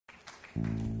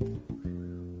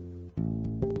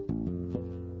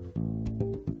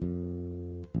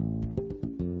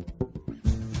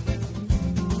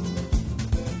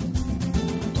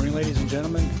ladies and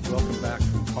gentlemen. Welcome back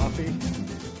from coffee.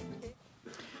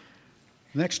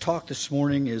 The next talk this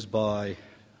morning is by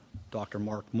Dr.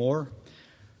 Mark Moore.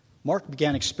 Mark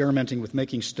began experimenting with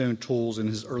making stone tools in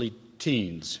his early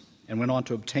teens and went on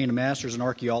to obtain a master's in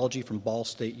archaeology from Ball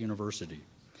State University.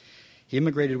 He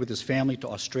immigrated with his family to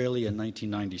Australia in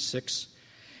 1996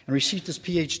 and received his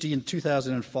PhD in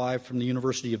 2005 from the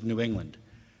University of New England.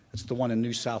 It's the one in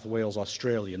New South Wales,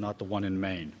 Australia, not the one in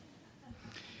Maine.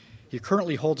 He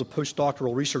currently holds a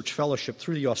postdoctoral research fellowship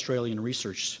through the Australian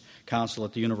Research Council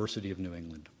at the University of New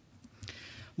England.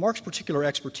 Mark's particular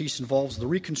expertise involves the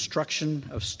reconstruction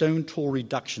of stone tool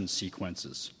reduction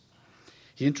sequences.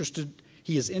 He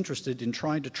is interested in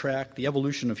trying to track the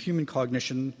evolution of human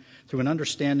cognition through an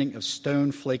understanding of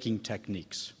stone flaking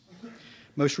techniques.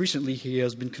 Most recently, he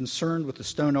has been concerned with the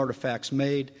stone artifacts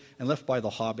made and left by the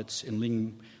Hobbits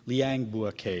in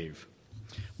Liangbua Cave.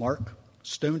 Mark,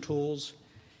 stone tools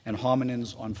and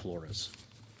hominins on Flores.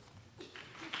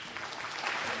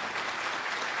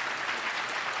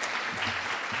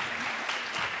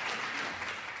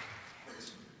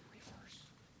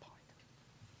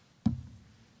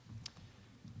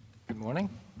 Good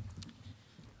morning.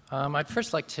 I'd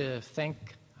first like to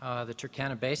thank the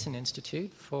Turkana Basin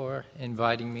Institute for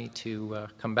inviting me to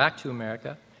come back to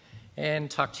America and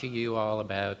talk to you all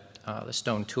about the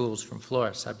stone tools from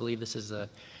Flores. I believe this is the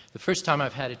first time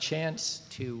I've had a chance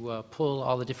to pull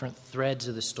all the different threads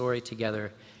of the story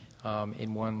together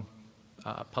in one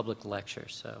public lecture.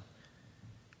 So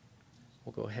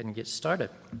we'll go ahead and get started.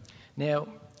 Now,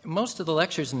 most of the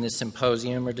lectures in this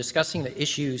symposium are discussing the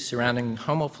issues surrounding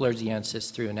Homo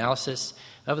floresiensis through analysis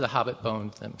of the hobbit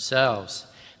bones themselves.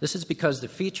 This is because the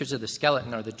features of the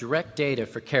skeleton are the direct data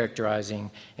for characterizing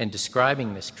and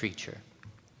describing this creature.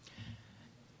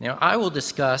 Now, I will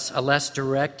discuss a less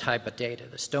direct type of data,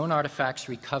 the stone artifacts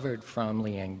recovered from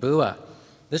Liangbua.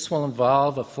 This will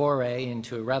involve a foray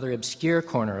into a rather obscure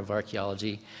corner of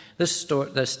archaeology, the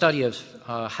study of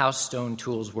how stone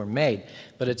tools were made.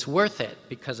 But it's worth it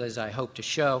because, as I hope to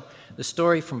show, the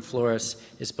story from Flores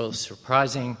is both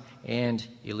surprising and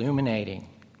illuminating.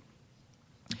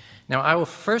 Now, I will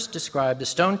first describe the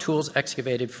stone tools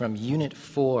excavated from Unit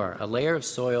 4, a layer of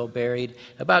soil buried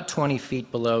about 20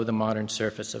 feet below the modern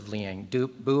surface of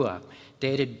Liangbua,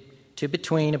 dated to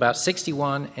between about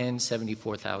 61 and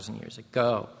 74,000 years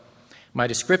ago. My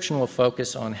description will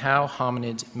focus on how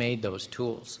hominids made those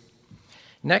tools.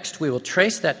 Next, we will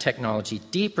trace that technology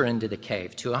deeper into the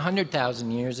cave to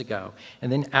 100,000 years ago, and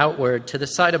then outward to the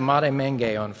site of Mare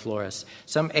Menge on Flores,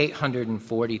 some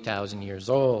 840,000 years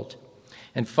old.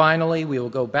 And finally, we will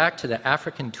go back to the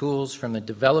African tools from the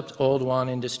developed Old Wan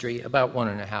industry about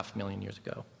 1.5 million years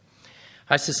ago.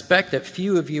 I suspect that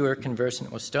few of you are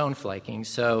conversant with stone flaking,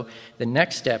 so the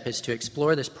next step is to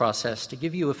explore this process to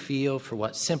give you a feel for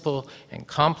what simple and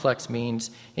complex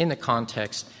means in the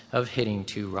context of hitting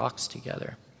two rocks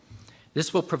together.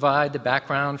 This will provide the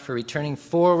background for returning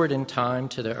forward in time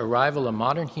to the arrival of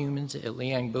modern humans at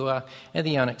Liangbua and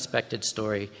the unexpected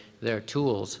story their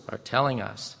tools are telling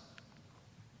us.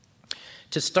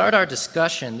 To start our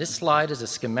discussion, this slide is a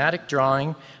schematic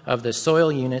drawing of the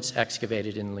soil units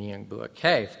excavated in Liangbua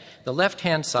Cave. The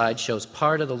left-hand side shows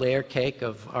part of the layer cake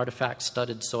of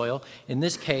artifact-studded soil, in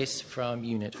this case from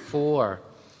Unit 4.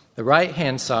 The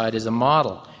right-hand side is a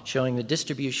model showing the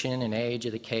distribution and age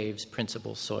of the cave's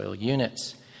principal soil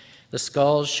units. The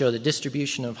skulls show the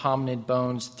distribution of hominid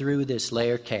bones through this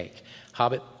layer cake.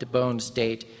 Hobbit bones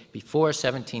date before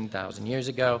 17,000 years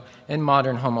ago, and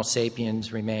modern Homo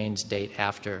sapiens remains date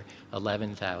after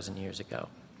 11,000 years ago.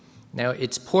 Now,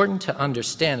 it's important to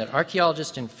understand that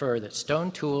archaeologists infer that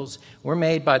stone tools were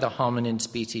made by the hominin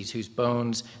species whose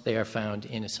bones they are found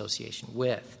in association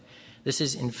with. This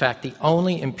is, in fact, the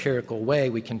only empirical way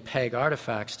we can peg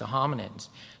artifacts to hominins.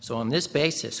 So on this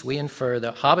basis, we infer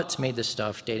that hobbits made the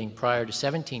stuff dating prior to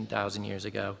 17,000 years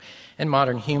ago, and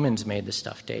modern humans made the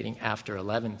stuff dating after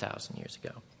 11,000 years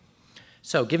ago.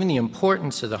 So given the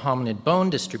importance of the hominid bone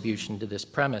distribution to this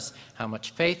premise, how much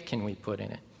faith can we put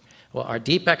in it? Well, our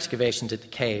deep excavations at the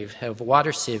cave have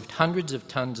water-sieved hundreds of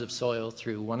tons of soil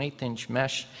through 1/8-inch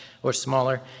mesh or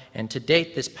smaller, and to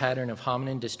date this pattern of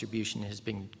hominin distribution has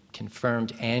been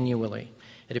confirmed annually.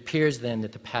 It appears then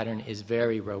that the pattern is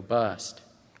very robust.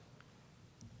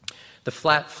 The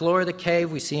flat floor of the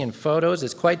cave we see in photos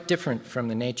is quite different from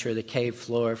the nature of the cave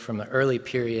floor from the early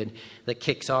period that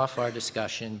kicks off our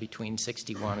discussion between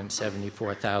 61 and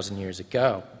 74,000 years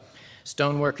ago.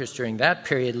 Stoneworkers during that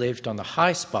period lived on the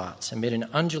high spots amid an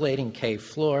undulating cave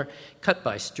floor cut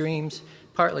by streams,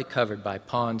 partly covered by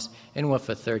ponds, and with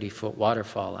a 30-foot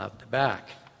waterfall out the back.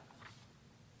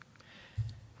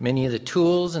 Many of the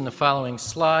tools in the following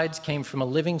slides came from a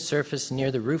living surface near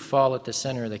the roof fall at the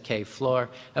center of the cave floor,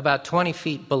 about 20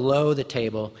 feet below the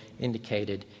table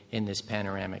indicated in this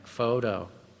panoramic photo.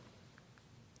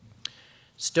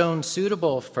 Stone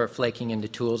suitable for flaking into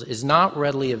tools is not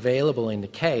readily available in the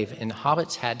cave, and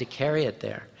hobbits had to carry it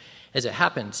there. As it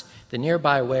happens, the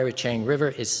nearby Weirachang River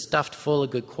is stuffed full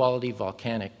of good quality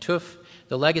volcanic tuff,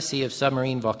 the legacy of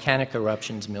submarine volcanic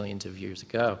eruptions millions of years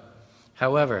ago.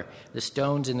 However, the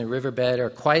stones in the riverbed are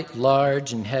quite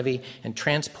large and heavy, and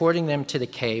transporting them to the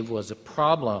cave was a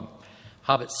problem.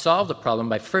 Hobbits solved the problem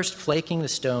by first flaking the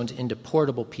stones into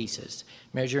portable pieces,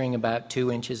 measuring about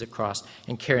 2 inches across,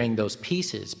 and carrying those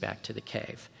pieces back to the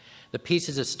cave. The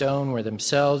pieces of stone were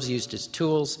themselves used as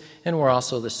tools and were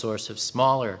also the source of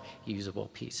smaller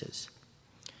usable pieces.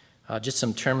 Just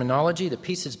some terminology. The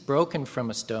pieces broken from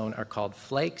a stone are called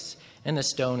flakes, and the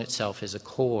stone itself is a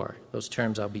core. Those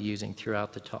terms I'll be using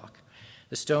throughout the talk.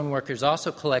 The stoneworkers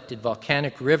also collected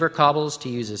volcanic river cobbles to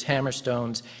use as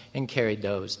hammerstones and carried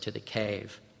those to the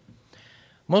cave.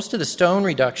 Most of the stone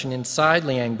reduction inside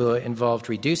Liangbua involved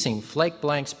reducing flake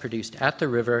blanks produced at the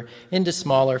river into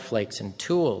smaller flakes and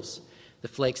tools. The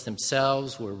flakes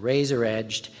themselves were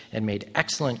razor-edged and made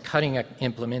excellent cutting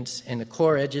implements, and the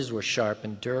core edges were sharp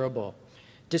and durable.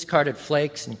 Discarded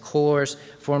flakes and cores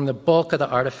form the bulk of the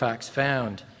artifacts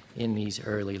found in these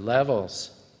early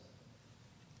levels.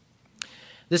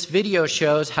 This video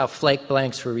shows how flake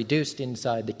blanks were reduced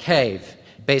inside the cave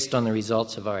based on the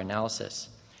results of our analysis.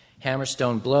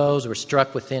 Hammerstone blows were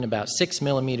struck within about 6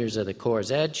 millimeters of the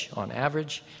core's edge on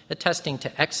average, attesting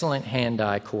to excellent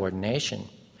hand-eye coordination.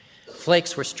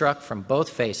 Flakes were struck from both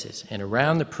faces and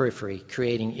around the periphery,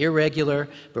 creating irregular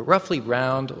but roughly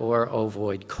round or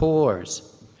ovoid cores.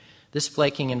 This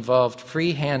flaking involved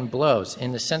freehand blows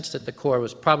in the sense that the core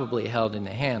was probably held in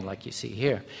the hand, like you see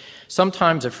here.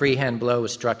 Sometimes a freehand blow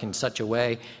was struck in such a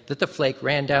way that the flake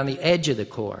ran down the edge of the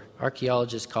core.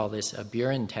 Archaeologists call this a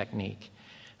burin technique.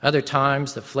 Other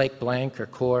times, the flake blank or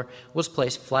core was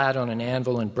placed flat on an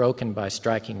anvil and broken by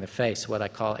striking the face, what I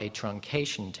call a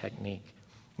truncation technique.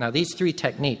 Now, these three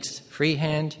techniques,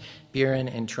 freehand, burin,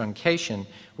 and truncation,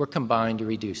 were combined to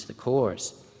reduce the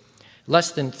cores.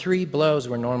 Less than 3 blows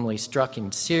were normally struck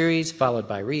in series, followed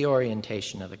by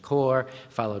reorientation of the core,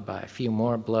 followed by a few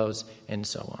more blows, and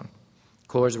so on.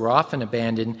 Cores were often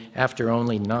abandoned after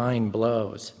only 9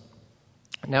 blows.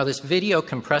 Now, this video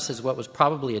compresses what was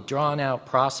probably a drawn-out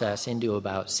process into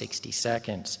about 60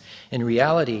 seconds. In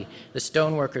reality, the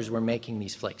stoneworkers were making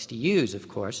these flakes to use, of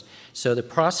course, so the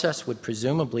process would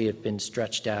presumably have been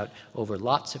stretched out over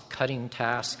lots of cutting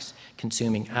tasks,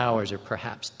 consuming hours or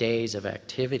perhaps days of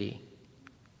activity.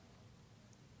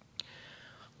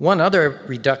 One other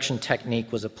reduction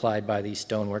technique was applied by these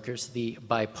stoneworkers, the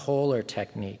bipolar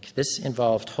technique. This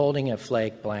involved holding a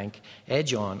flake blank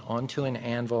edge onto an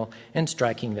anvil and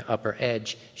striking the upper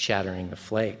edge, shattering the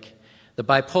flake. The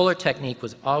bipolar technique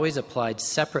was always applied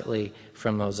separately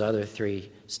from those other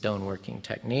 3 stoneworking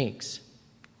techniques.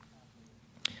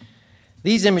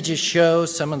 These images show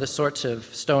some of the sorts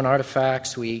of stone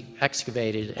artifacts we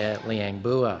excavated at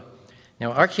Liangbua.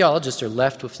 Now, archaeologists are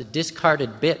left with the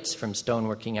discarded bits from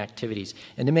stoneworking activities,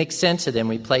 and to make sense of them,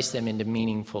 we place them into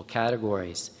meaningful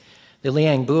categories. The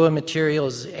Liangbua material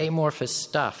is amorphous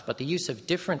stuff, but the use of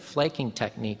different flaking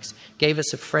techniques gave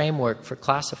us a framework for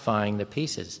classifying the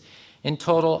pieces. In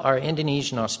total, our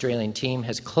Indonesian-Australian team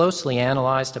has closely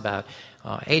analyzed about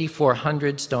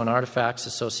 8,400 stone artifacts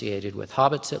associated with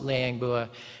hobbits at Liangbua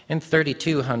and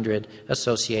 3,200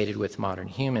 associated with modern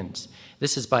humans.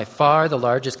 This is by far the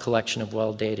largest collection of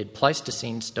well-dated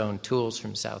Pleistocene stone tools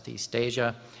from Southeast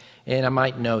Asia, and I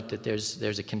might note that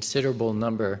there's a considerable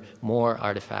number more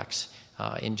artifacts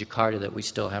in Jakarta that we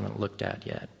still haven't looked at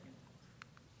yet.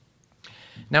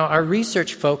 Now, our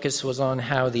research focus was on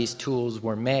how these tools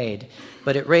were made,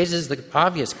 but it raises the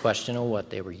obvious question of what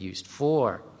they were used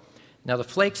for. Now, the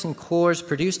flakes and cores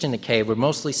produced in the cave were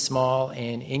mostly small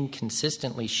and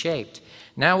inconsistently shaped.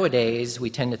 Nowadays,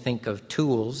 we tend to think of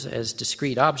tools as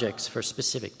discrete objects for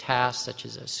specific tasks, such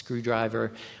as a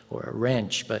screwdriver or a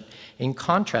wrench. But in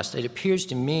contrast, it appears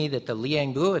to me that the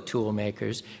Liangbua tool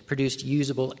makers produced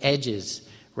usable edges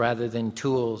rather than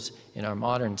tools in our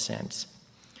modern sense.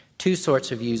 2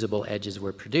 sorts of usable edges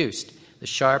were produced: the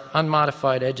sharp,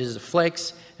 unmodified edges of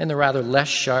flakes and the rather less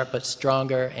sharp but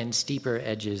stronger and steeper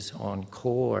edges on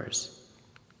cores.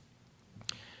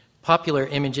 Popular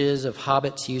images of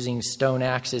hobbits using stone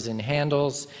axes and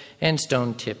handles and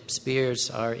stone-tipped spears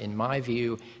are, in my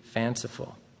view,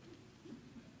 fanciful.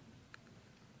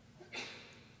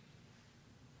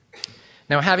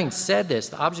 Now, having said this,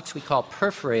 the objects we call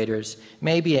perforators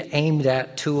may be aimed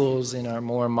at tools in our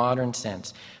more modern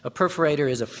sense. A perforator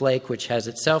is a flake which has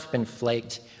itself been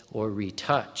flaked or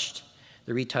retouched.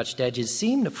 The retouched edges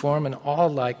seem to form an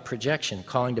awl-like projection,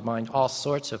 calling to mind all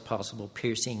sorts of possible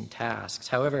piercing tasks.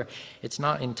 However, it's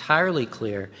not entirely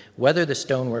clear whether the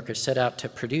stoneworker set out to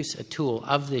produce a tool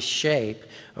of this shape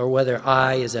or whether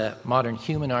I, as a modern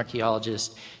human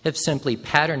archaeologist, have simply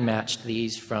pattern matched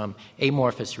these from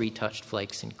amorphous retouched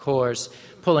flakes and cores,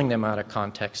 pulling them out of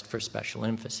context for special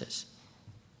emphasis.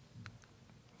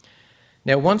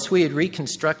 Now, once we had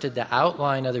reconstructed the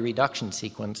outline of the reduction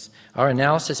sequence, our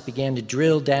analysis began to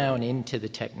drill down into the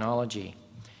technology.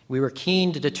 We were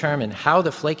keen to determine how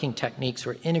the flaking techniques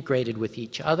were integrated with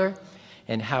each other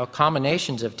and how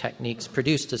combinations of techniques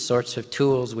produced the sorts of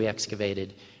tools we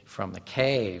excavated from the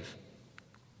cave.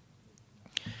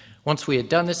 Once we had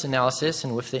done this analysis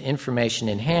and with the information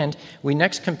in hand, we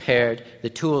next compared the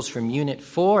tools from Unit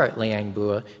 4 at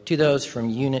Liangbua to those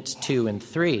from Units 2 and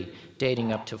 3,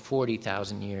 dating up to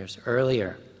 40,000 years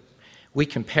earlier. We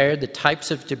compared the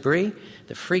types of debris,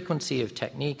 the frequency of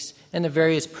techniques, and the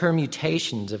various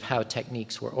permutations of how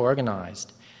techniques were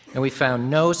organized. And we found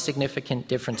no significant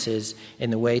differences in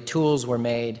the way tools were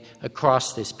made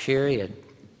across this period.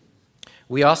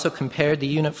 We also compared the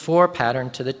Unit 4 pattern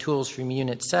to the tools from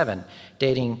Unit 7,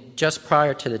 dating just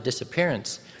prior to the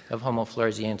disappearance of Homo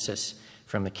floresiensis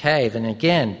from the cave. And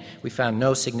again, we found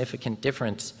no significant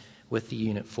difference with the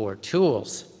Unit 4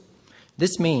 tools.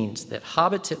 This means that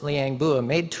Hobbits at Liangbua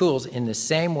made tools in the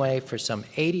same way for some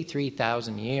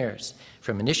 83,000 years,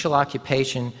 from initial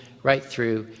occupation right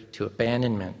through to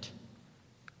abandonment.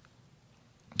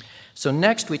 So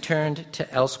next we turned to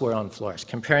elsewhere on Flores,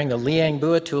 comparing the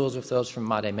Liangbua tools with those from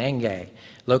Mademenge,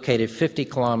 located 50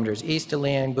 kilometers east of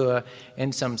Liangbua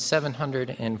and some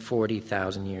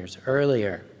 740,000 years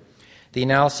earlier. The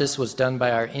analysis was done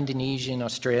by our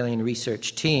Indonesian-Australian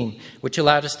research team, which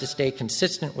allowed us to stay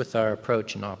consistent with our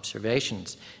approach and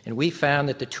observations. And we found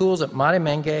that the tools at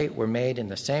Mademenge were made in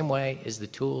the same way as the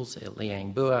tools at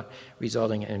Liangbua,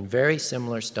 resulting in very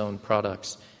similar stone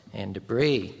products and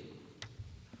debris.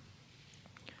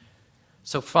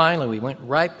 So finally, we went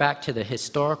right back to the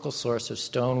historical source of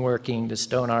stoneworking, the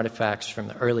stone artifacts from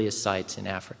the earliest sites in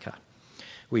Africa.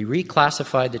 We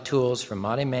reclassified the tools from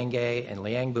Mademenge and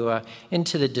Liangbua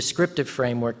into the descriptive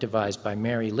framework devised by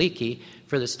Mary Leakey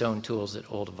for the stone tools at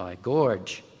Olduvai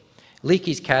Gorge.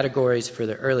 Leakey's categories for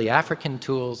the early African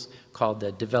tools, called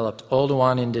the developed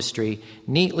Oldowan industry,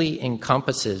 neatly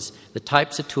encompasses the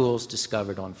types of tools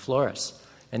discovered on Flores.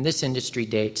 And this industry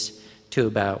dates to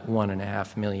about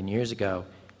 1.5 million years ago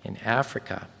in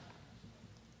Africa.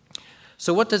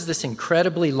 So what does this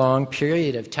incredibly long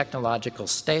period of technological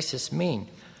stasis mean?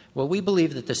 Well, we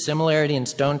believe that the similarity in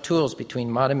stone tools between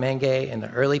Mademenge and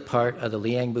the early part of the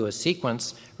Liangbua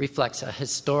sequence reflects a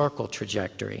historical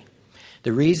trajectory.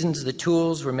 The reasons the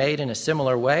tools were made in a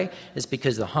similar way is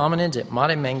because the hominins at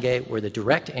Mademenge were the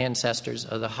direct ancestors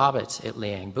of the Hobbits at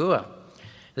Liangbua.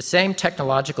 The same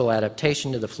technological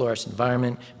adaptation to the Flores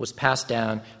environment was passed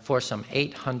down for some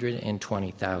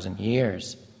 820,000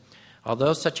 years.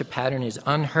 Although such a pattern is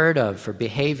unheard of for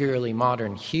behaviorally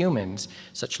modern humans,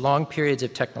 such long periods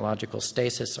of technological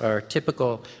stasis are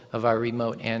typical of our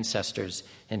remote ancestors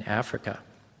in Africa.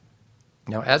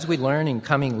 Now, as we learn in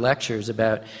coming lectures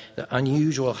about the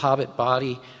unusual Hobbit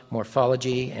body,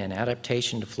 morphology, and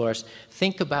adaptation to Flores,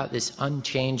 think about this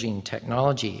unchanging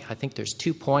technology. I think there's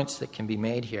 2 points that can be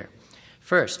made here.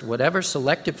 First, whatever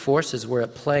selective forces were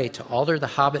at play to alter the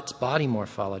Hobbit's body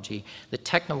morphology, the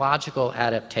technological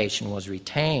adaptation was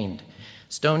retained.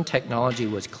 Stone technology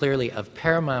was clearly of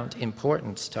paramount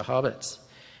importance to Hobbits.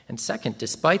 And second,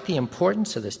 despite the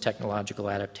importance of this technological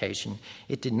adaptation,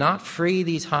 it did not free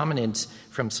these hominids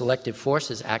from selective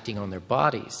forces acting on their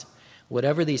bodies.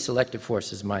 Whatever these selective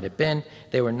forces might have been,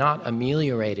 they were not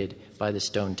ameliorated by the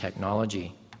stone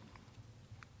technology.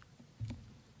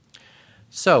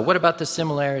 So, what about the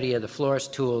similarity of the Flores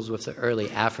tools with the early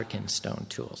African stone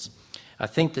tools? I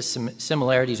think the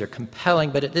similarities are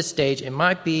compelling, but at this stage it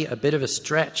might be a bit of a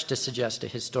stretch to suggest a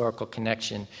historical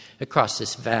connection across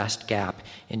this vast gap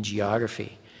in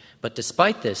geography. But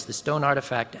despite this, the stone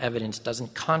artifact evidence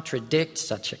doesn't contradict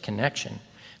such a connection.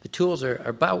 The tools are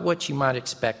about what you might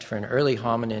expect for an early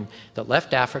hominin that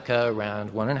left Africa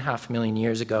around 1.5 million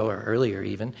years ago, or earlier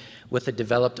even, with a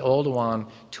developed Oldowan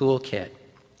toolkit.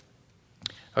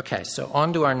 Okay, so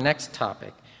on to our next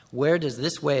topic. Where does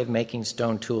this way of making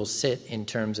stone tools sit in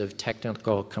terms of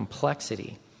technical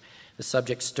complexity? The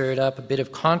subject stirred up a bit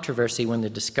of controversy when the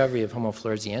discovery of Homo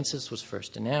floresiensis was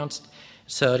first announced,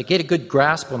 So to get a good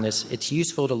grasp on this, it's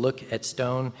useful to look at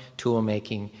stone tool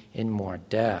making in more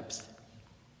depth.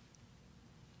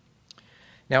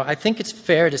 Now, I think it's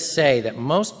fair to say that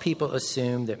most people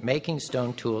assume that making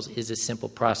stone tools is a simple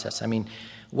process. I mean,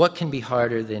 what can be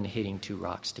harder than hitting two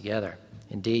rocks together?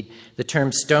 Indeed, the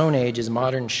term Stone Age is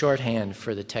modern shorthand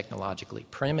for the technologically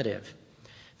primitive.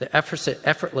 The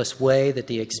effortless way that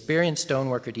the experienced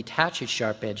stoneworker detaches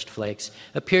sharp-edged flakes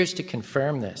appears to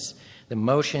confirm this. The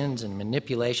motions and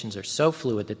manipulations are so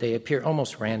fluid that they appear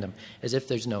almost random, as if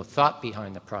there's no thought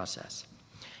behind the process.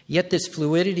 Yet this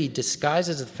fluidity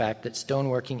disguises the fact that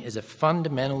stoneworking is a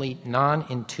fundamentally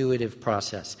non-intuitive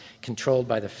process, controlled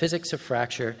by the physics of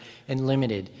fracture and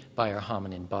limited by our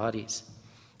hominin bodies.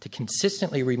 To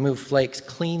consistently remove flakes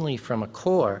cleanly from a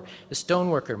core, the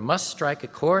stoneworker must strike a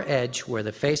core edge where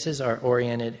the faces are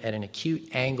oriented at an acute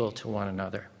angle to one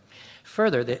another.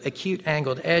 Further, the acute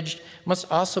angled edge must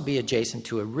also be adjacent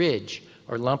to a ridge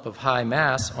or lump of high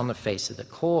mass on the face of the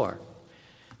core.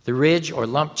 The ridge or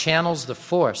lump channels the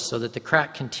force so that the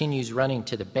crack continues running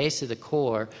to the base of the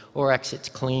core or exits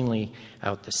cleanly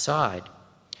out the side.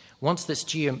 Once this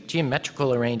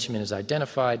geometrical arrangement is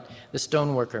identified, the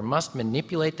stoneworker must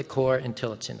manipulate the core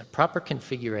until it's in the proper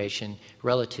configuration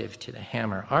relative to the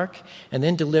hammer arc, and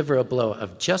then deliver a blow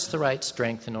of just the right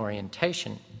strength and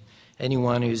orientation.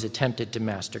 Anyone who's attempted to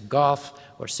master golf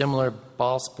or similar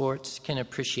ball sports can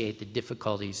appreciate the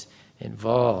difficulties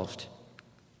involved.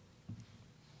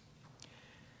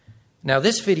 Now,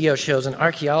 this video shows an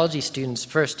archaeology student's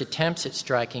first attempts at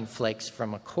striking flakes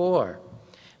from a core.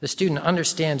 The student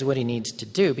understands what he needs to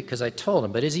do because I told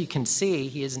him, but as you can see,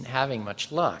 he isn't having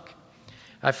much luck.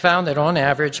 I found that on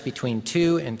average, between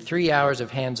 2 and 3 hours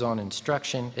of hands-on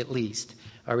instruction, at least,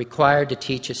 are required to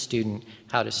teach a student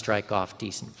how to strike off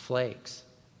decent flakes.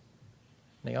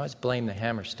 They always blame the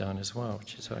hammerstone as well,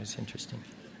 which is always interesting.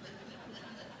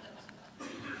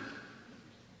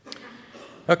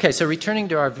 Okay, so returning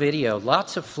to our video,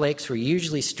 lots of flakes were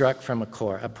usually struck from a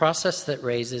core, a process that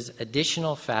raises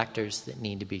additional factors that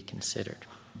need to be considered.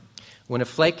 When a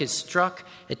flake is struck,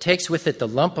 it takes with it the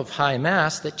lump of high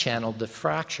mass that channeled the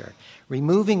fracture.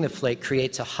 Removing the flake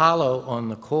creates a hollow on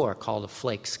the core called a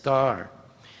flake scar.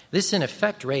 This, in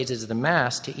effect, raises the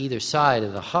mass to either side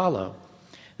of the hollow.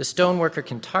 The stoneworker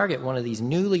can target one of these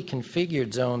newly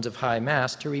configured zones of high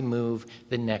mass to remove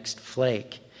the next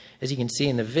flake. As you can see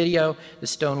in the video, the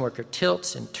stoneworker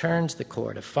tilts and turns the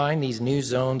core to find these new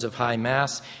zones of high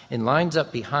mass and lines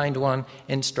up behind one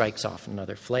and strikes off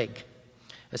another flake.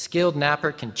 A skilled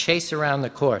napper can chase around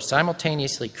the core,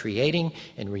 simultaneously creating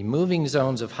and removing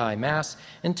zones of high mass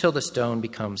until the stone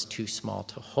becomes too small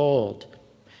to hold.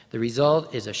 The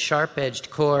result is a sharp-edged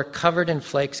core covered in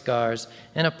flake scars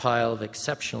and a pile of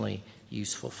exceptionally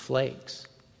useful flakes.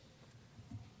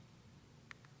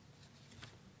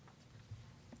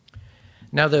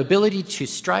 Now, the ability to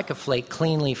strike a flake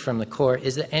cleanly from the core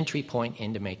is the entry point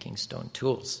into making stone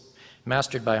tools,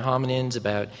 mastered by hominins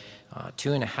about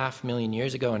 2.5 million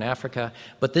years ago in Africa,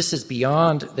 but this is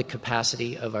beyond the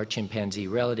capacity of our chimpanzee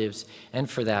relatives, and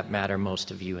for that matter,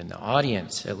 most of you in the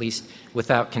audience, at least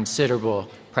without considerable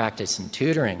practice and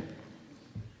tutoring.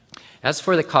 As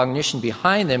for the cognition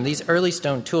behind them, these early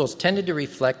stone tools tended to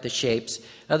reflect the shapes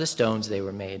of the stones they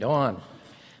were made on.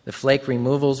 The flake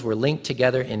removals were linked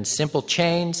together in simple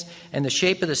chains, and the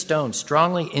shape of the stone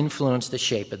strongly influenced the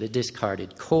shape of the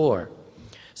discarded core.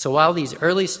 So while these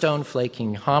early stone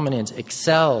flaking hominins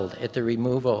excelled at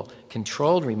the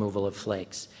controlled removal of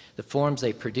flakes, the forms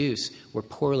they produce were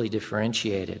poorly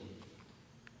differentiated.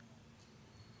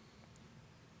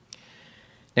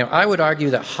 Now, I would argue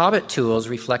that Hobbit tools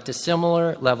reflect a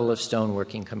similar level of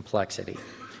stoneworking complexity.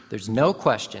 There's no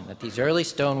question that these early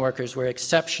stoneworkers were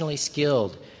exceptionally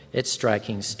skilled at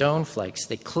striking stone flakes.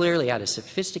 They clearly had a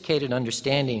sophisticated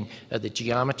understanding of the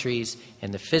geometries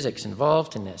and the physics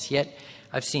involved in this. Yet,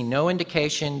 I've seen no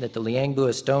indication that the Liangbua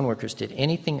stoneworkers did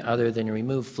anything other than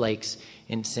remove flakes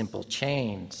in simple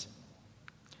chains.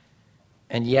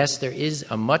 And yes, there is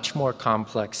a much more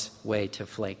complex way to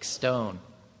flake stone.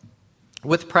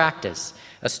 With practice,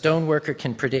 a stoneworker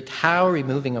can predict how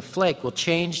removing a flake will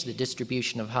change the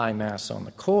distribution of high mass on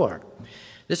the core.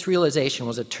 This realization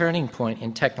was a turning point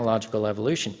in technological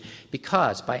evolution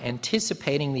because by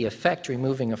anticipating the effect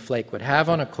removing a flake would have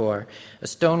on a core, a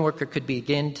stoneworker could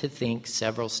begin to think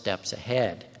several steps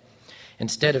ahead.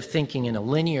 Instead of thinking in a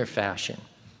linear fashion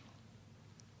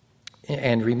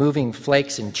and removing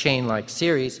flakes in chain-like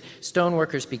series,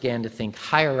 stoneworkers began to think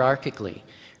hierarchically,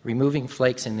 removing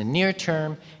flakes in the near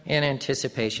term in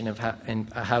anticipation of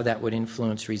how that would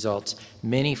influence results,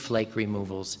 many flake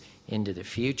removals into the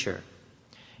future.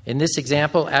 In this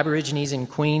example, Aborigines in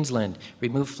Queensland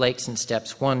removed flakes in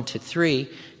steps 1 to 3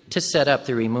 to set up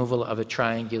the removal of a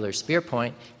triangular spear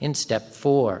point in step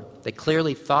 4. They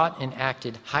clearly thought and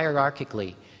acted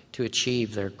hierarchically to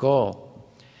achieve their goal.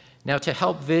 Now, to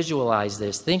help visualize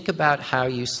this, think about how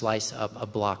you slice up a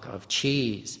block of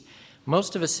cheese.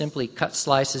 Most of us simply cut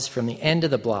slices from the end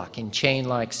of the block in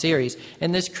chain-like series,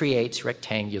 and this creates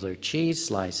rectangular cheese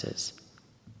slices.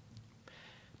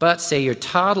 But say your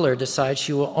toddler decides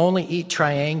she will only eat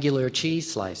triangular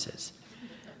cheese slices.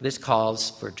 This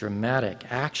calls for dramatic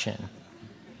action.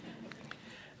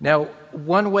 Now,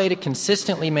 one way to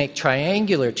consistently make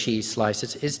triangular cheese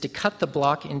slices is to cut the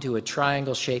block into a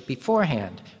triangle shape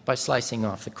beforehand by slicing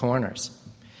off the corners.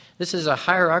 This is a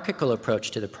hierarchical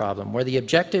approach to the problem, where the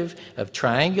objective of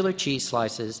triangular cheese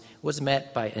slices was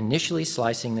met by initially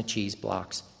slicing the cheese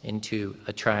blocks into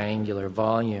a triangular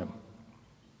volume.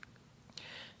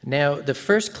 Now, the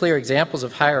first clear examples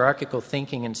of hierarchical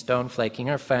thinking and stone flaking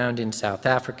are found in South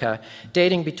Africa,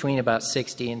 dating between about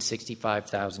 60 and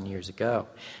 65,000 years ago.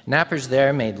 Knappers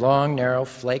there made long, narrow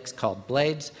flakes called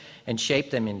blades and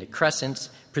shaped them into crescents,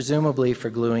 presumably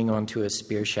for gluing onto a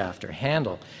spear shaft or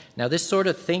handle. Now, this sort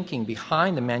of thinking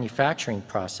behind the manufacturing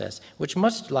process, which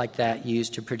much like that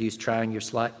used to produce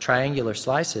triangular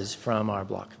slices from our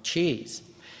block of cheese.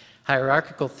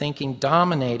 Hierarchical thinking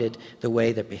dominated the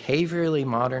way that behaviorally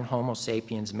modern Homo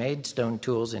sapiens made stone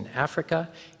tools in Africa,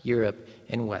 Europe,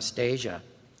 and West Asia.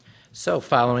 So,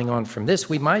 following on from this,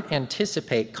 we might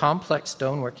anticipate complex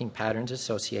stoneworking patterns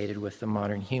associated with the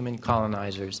modern human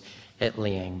colonizers at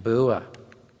Liangbua.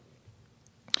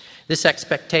 This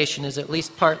expectation is at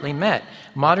least partly met.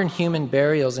 Modern human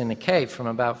burials in the cave from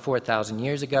about 4,000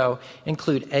 years ago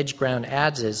include edge-ground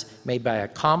adzes made by a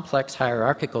complex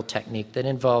hierarchical technique that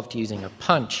involved using a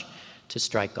punch to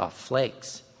strike off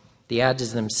flakes. The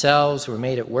adzes themselves were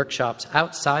made at workshops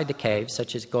outside the cave,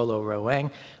 such as Golo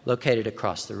Roeng, located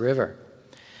across the river.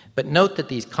 But note that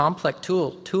these complex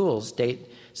tools date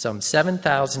some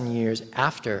 7,000 years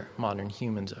after modern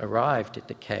humans arrived at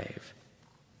the cave.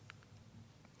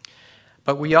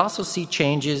 But we also see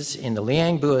changes in the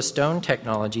Liangbua stone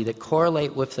technology that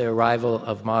correlate with the arrival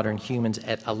of modern humans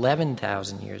at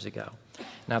 11,000 years ago.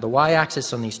 Now, the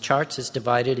y-axis on these charts is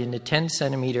divided into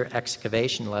 10-centimeter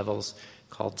excavation levels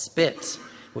called spits,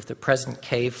 with the present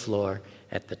cave floor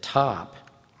at the top.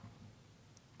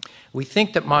 We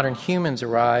think that modern humans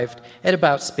arrived at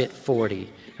about spit 40,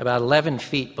 about 11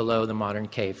 feet below the modern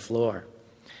cave floor.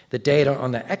 The data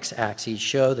on the x-axis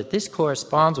show that this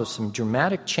corresponds with some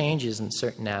dramatic changes in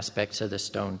certain aspects of the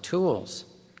stone tools.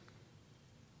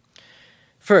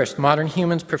 First, modern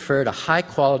humans preferred a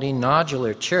high-quality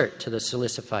nodular chert to the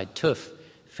silicified tuff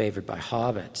favored by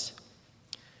hobbits.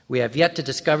 We have yet to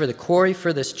discover the quarry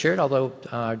for this chert, although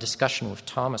our discussion with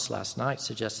Thomas last night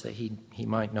suggests that he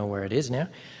might know where it is now.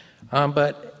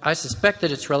 But I suspect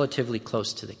that it's relatively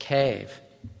close to the cave.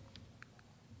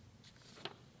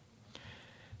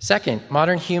 Second,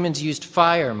 modern humans used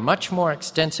fire much more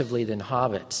extensively than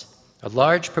hobbits. A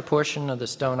large proportion of the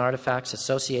stone artifacts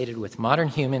associated with modern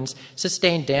humans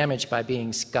sustained damage by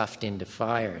being scuffed into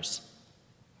fires.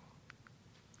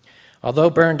 Although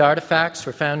burned artifacts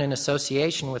were found in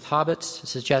association with hobbits,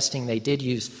 suggesting they did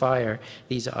use fire,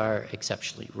 these are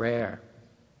exceptionally rare.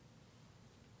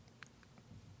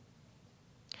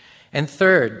 And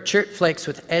third, chert flakes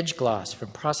with edge gloss from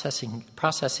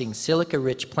processing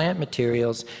silica-rich plant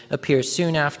materials appear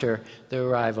soon after the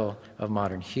arrival of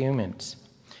modern humans.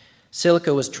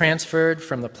 Silica was transferred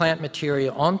from the plant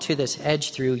material onto this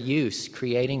edge through use,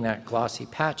 creating that glossy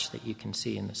patch that you can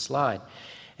see in the slide.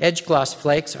 Edge gloss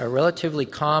flakes are relatively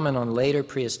common on later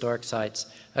prehistoric sites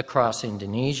across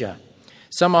Indonesia.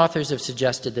 Some authors have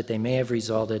suggested that they may have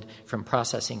resulted from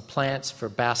processing plants for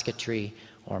basketry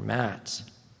or mats.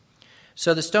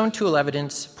 So the stone tool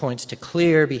evidence points to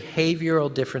clear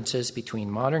behavioral differences between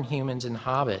modern humans and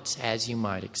hobbits, as you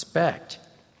might expect.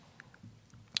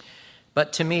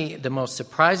 But to me, the most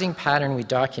surprising pattern we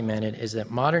documented is that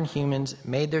modern humans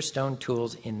made their stone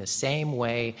tools in the same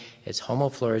way as Homo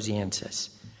floresiensis.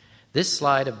 This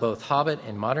slide of both hobbit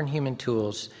and modern human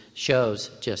tools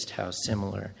shows just how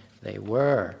similar they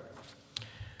were.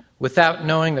 Without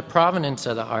knowing the provenance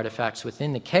of the artifacts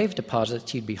within the cave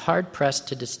deposits, you'd be hard-pressed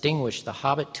to distinguish the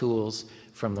hobbit tools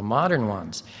from the modern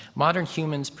ones. Modern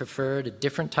humans preferred a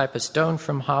different type of stone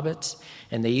from hobbits,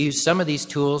 and they used some of these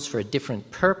tools for a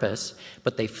different purpose,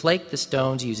 but they flaked the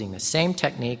stones using the same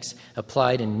techniques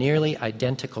applied in nearly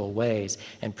identical ways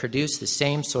and produced the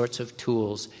same sorts of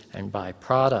tools and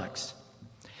byproducts.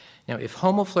 Now, if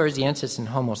Homo floresiensis and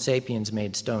Homo sapiens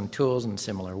made stone tools in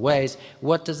similar ways,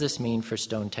 what does this mean for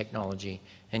stone technology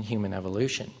and human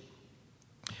evolution.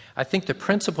 I think the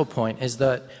principal point is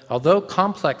that although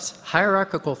complex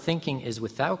hierarchical thinking is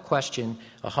without question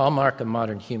a hallmark of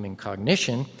modern human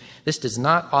cognition, this does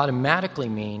not automatically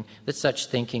mean that such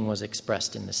thinking was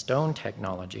expressed in the stone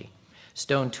technology.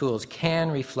 Stone tools can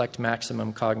reflect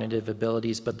maximum cognitive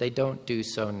abilities, but they don't do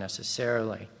so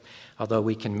necessarily. Although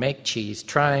we can make cheese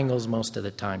triangles, most of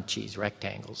the time cheese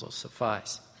rectangles will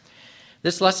suffice.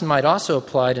 This lesson might also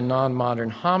apply to non-modern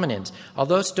hominins.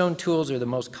 Although stone tools are the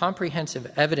most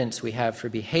comprehensive evidence we have for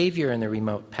behavior in the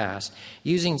remote past,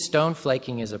 using stone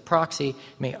flaking as a proxy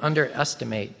may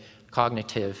underestimate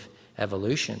cognitive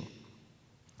evolution.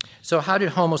 So how did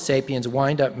Homo sapiens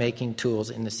wind up making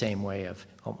tools in the same way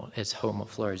as Homo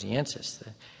floresiensis?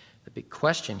 The big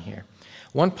question here.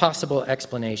 One possible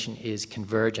explanation is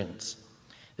convergence.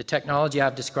 The technology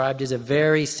I've described is a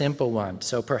very simple one,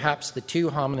 so perhaps the two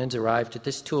hominins arrived at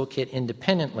this toolkit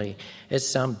independently as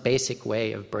some basic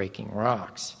way of breaking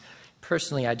rocks.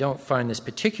 Personally, I don't find this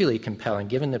particularly compelling,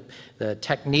 given the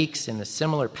techniques and the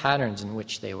similar patterns in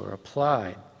which they were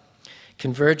applied.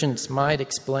 Convergence might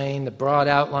explain the broad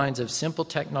outlines of simple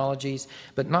technologies,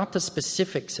 but not the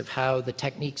specifics of how the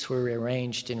techniques were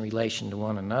arranged in relation to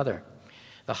one another.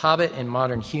 The Hobbit and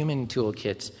modern human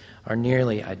toolkits are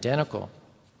nearly identical.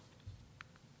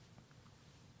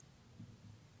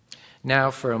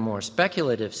 Now for a more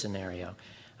speculative scenario.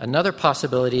 Another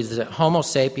possibility is that Homo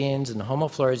sapiens and Homo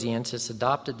floresiensis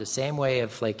adopted the same way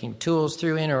of flaking tools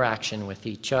through interaction with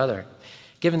each other.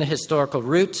 Given the historical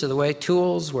roots of the way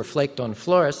tools were flaked on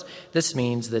Flores, this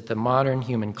means that the modern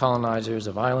human colonizers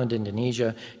of island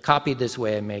Indonesia copied this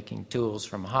way of making tools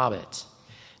from hobbits.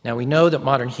 Now we know that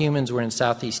modern humans were in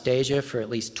Southeast Asia for at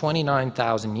least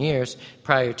 29,000 years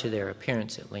prior to their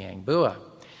appearance at Liangbua.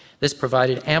 This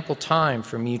provided ample time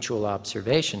for mutual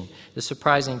observation. The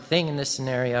surprising thing in this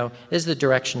scenario is the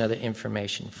direction of the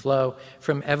information flow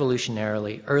from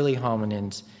evolutionarily early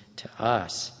hominins to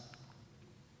us.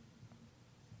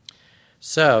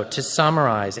 So, to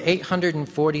summarize,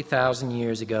 840,000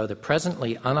 years ago, the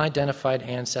presently unidentified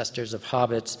ancestors of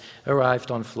hobbits arrived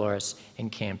on Flores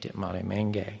and camped at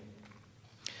Maremenge.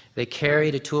 They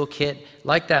carried a toolkit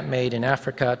like that made in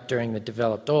Africa during the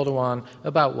developed Oldowan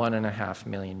about 1.5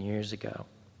 million years ago.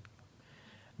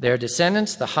 Their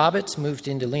descendants, the Hobbits, moved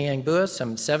into Liangbua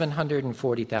some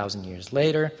 740,000 years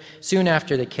later, soon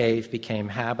after the cave became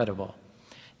habitable.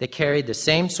 They carried the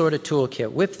same sort of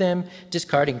toolkit with them,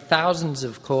 discarding thousands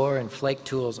of core and flake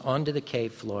tools onto the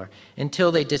cave floor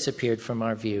until they disappeared from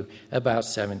our view about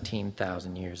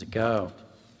 17,000 years ago.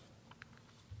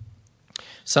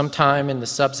 Sometime in the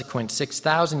subsequent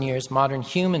 6,000 years, modern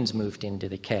humans moved into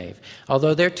the cave.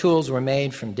 Although their tools were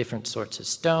made from different sorts of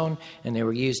stone and they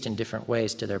were used in different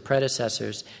ways to their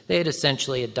predecessors, they had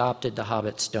essentially adopted the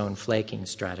Hobbit stone flaking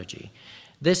strategy.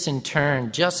 This, in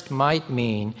turn, just might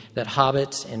mean that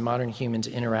hobbits and modern humans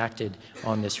interacted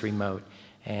on this remote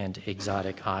and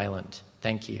exotic island.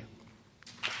 Thank you.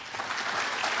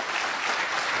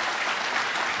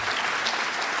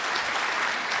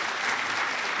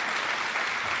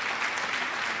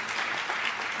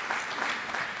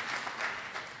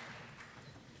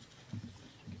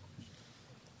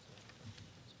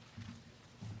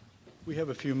 We have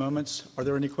a few moments. Are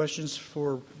there any questions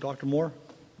for Dr. Moore?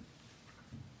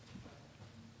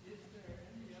 Is there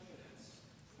any evidence,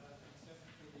 except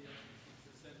for the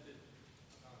presented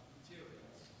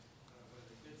materials, where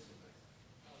they did select,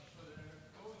 for their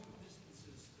going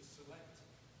distances to select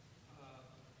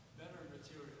better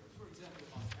materials, for example,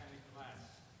 volcanic glass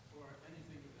or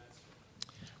anything of that sort?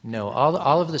 No,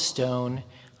 all of the stone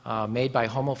made by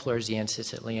Homo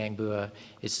floresiensis at Liangbua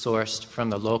is sourced from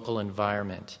the local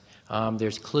environment.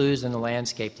 There's clues in the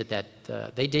landscape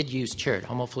that they did use chert.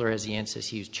 Homo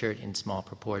floresiensis used chert in small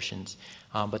proportions,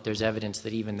 but there's evidence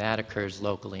that even that occurs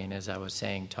locally, and as I was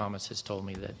saying, Thomas has told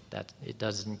me that it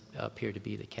doesn't appear to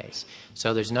be the case.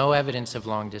 So there's no evidence of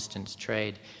long-distance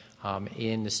trade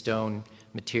in the stone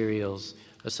materials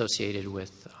associated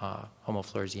with Homo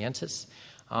floresiensis.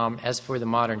 As for the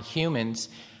modern humans,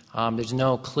 there's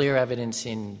no clear evidence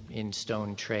in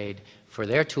stone trade for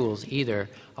their tools either,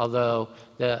 although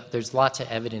there's lots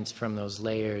of evidence from those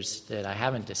layers that I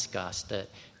haven't discussed that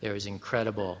there is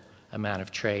incredible amount of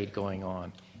trade going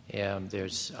on.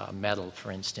 There's metal,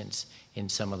 for instance, in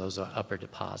some of those upper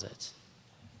deposits.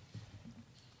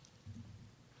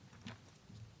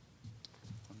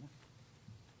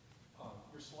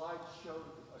 Your slide showed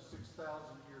a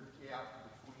 6,000-year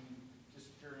gap between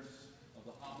disappearance of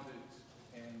the hominids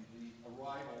and the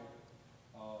arrival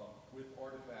with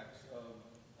artifacts of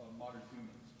modern humans.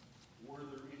 Were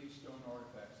there any stone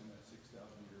artifacts in that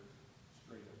 6,000-year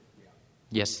straight-up gap?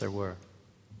 Yes, there were.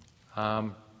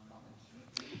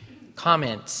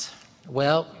 Comments.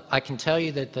 Well, I can tell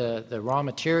you that the raw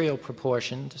material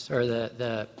proportions, or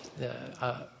the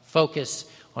focus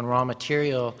on raw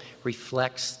material,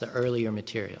 reflects the earlier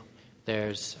material.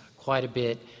 There's quite a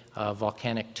bit of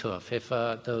volcanic tuff. If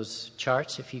those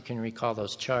charts, if you can recall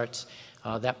those charts,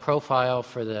 that profile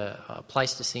for the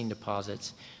Pleistocene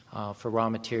deposits for raw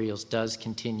materials does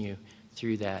continue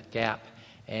through that gap.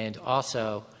 And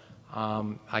also,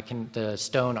 the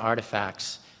stone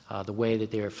artifacts, the way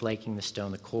that they're flaking the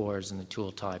stone, the cores and the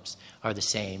tool types are the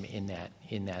same in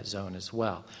that zone as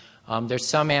well. There's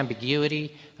some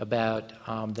ambiguity about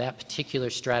that particular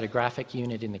stratigraphic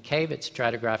unit in the cave. It's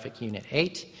stratigraphic unit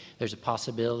 8. There's a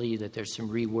possibility that there's some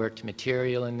reworked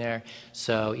material in there.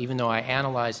 So even though I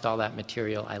analyzed all that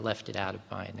material, I left it out of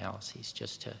my analyses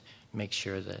just to make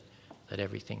sure that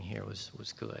everything here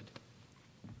was good.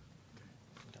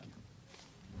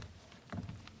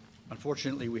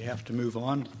 Unfortunately, we have to move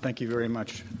on. Thank you very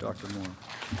much, Dr. Moore.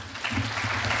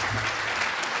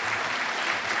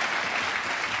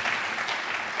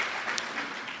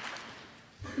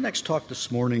 The next talk this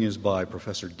morning is by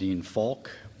Professor Dean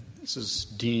Falk. This is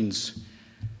Dean's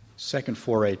second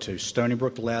foray to Stony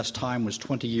Brook. The last time was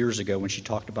 20 years ago when she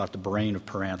talked about the brain of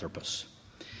Paranthropus.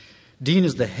 Dean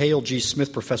is the Hale G.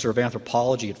 Smith Professor of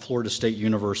Anthropology at Florida State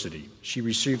University. She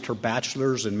received her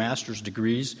bachelor's and master's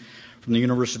degrees from the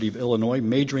University of Illinois,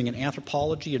 majoring in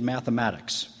anthropology and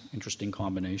mathematics. Interesting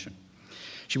combination.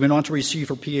 She went on to receive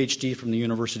her PhD from the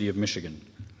University of Michigan.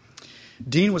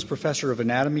 Dean was professor of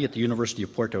anatomy at the University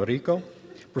of Puerto Rico,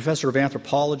 professor of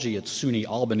anthropology at SUNY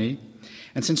Albany,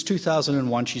 and since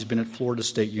 2001 she's been at Florida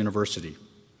State University.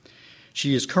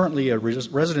 She is currently a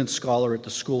resident scholar at the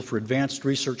School for Advanced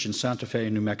Research in Santa Fe,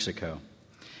 New Mexico.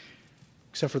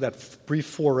 Except for that brief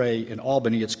foray in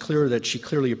Albany, it's clear that she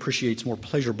clearly appreciates more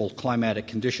pleasurable climatic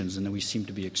conditions than we seem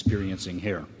to be experiencing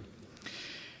here.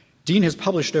 Dean has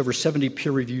published over 70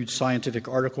 peer-reviewed scientific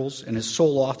articles and has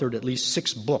sole-authored at least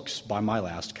 6 books by my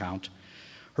last count.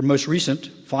 Her most recent,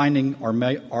 Finding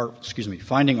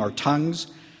Our Tongues,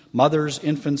 Mothers,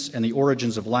 Infants, and the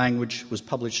Origins of Language, was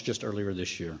published just earlier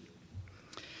this year.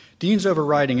 Dean's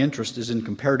overriding interest is in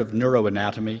comparative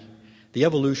neuroanatomy, the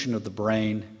evolution of the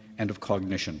brain, and of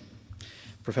cognition.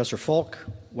 Professor Falk,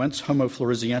 Whence, Homo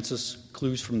floresiensis,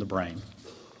 Clues from the Brain.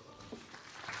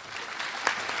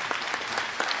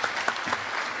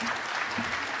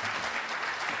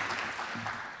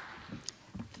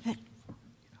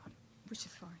 Which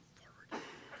is forward?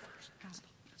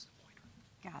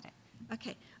 Got it.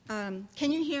 Okay.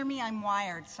 Can you hear me? I'm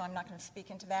wired, so I'm not going to speak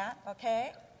into that,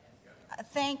 okay?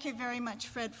 Thank you very much,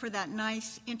 Fred, for that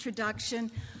nice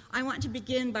introduction. I want to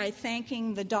begin by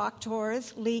thanking the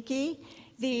doctors, Leakey,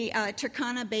 the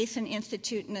Turkana Basin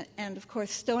Institute, and of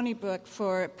course, Stony Brook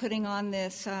for putting on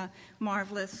this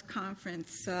marvelous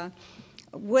conference.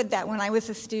 Would that when I was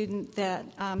a student that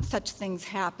such things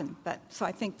happen. So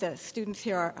I think the students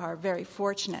here are very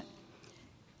fortunate.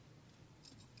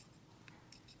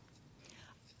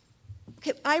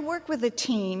 Okay, I work with a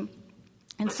team.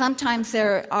 And sometimes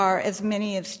there are as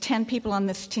many as 10 people on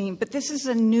this team, but this is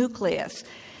a nucleus.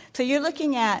 So you're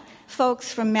looking at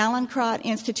folks from Mallinckrodt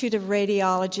Institute of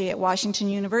Radiology at Washington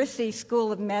University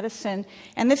School of Medicine,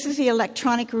 and this is the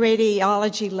electronic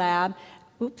radiology lab.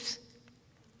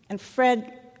 And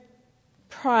Fred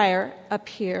Pryor up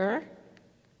here.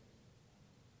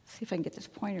 See if I can get this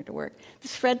pointer to work.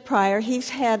 This is Fred Pryor. He's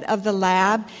head of the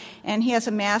lab, and he has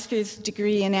a master's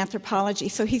degree in anthropology,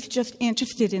 so he's just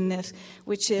interested in this,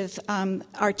 which is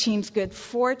our team's good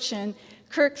fortune.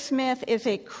 Kirk Smith is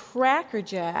a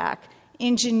crackerjack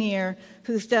engineer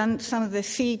who's done some of the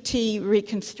CT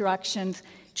reconstructions.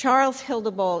 Charles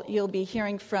Hildebolt, you'll be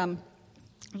hearing from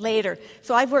later.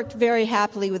 So I've worked very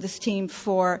happily with this team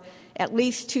for at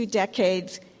least 2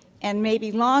 decades and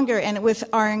maybe longer, and it was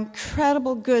our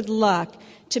incredible good luck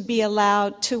to be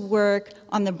allowed to work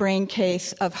on the brain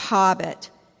case of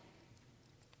Hobbit.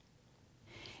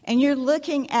 And you're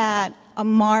looking at a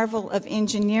marvel of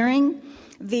engineering.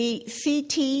 The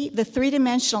CT, the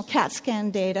 3-dimensional CAT scan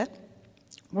data,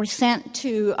 were sent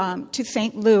to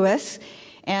St. Louis,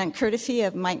 and courtesy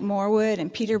of Mike Morwood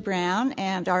and Peter Brown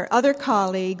and our other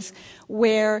colleagues,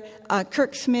 where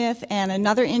Kirk Smith and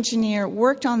another engineer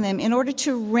worked on them in order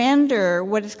to render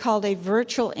what is called a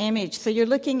virtual image. So you're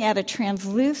looking at a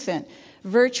translucent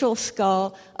virtual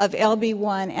skull of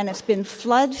LB1, and it's been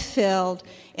flood-filled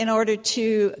in order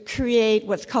to create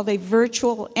what's called a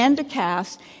virtual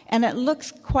endocast, and it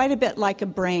looks quite a bit like a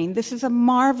brain. This is a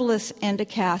marvelous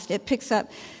endocast. It picks up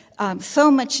so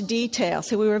much detail,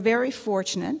 so we were very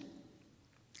fortunate.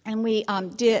 And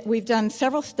we've done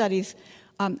several studies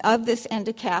of this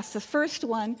endocast. The first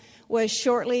one was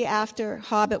shortly after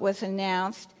Hobbit was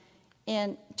announced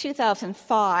in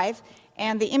 2005,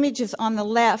 and the images on the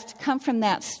left come from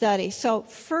that study. So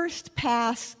first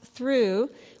pass through,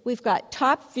 we've got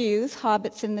top views,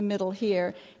 Hobbit's in the middle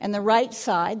here, and the right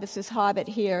side, this is Hobbit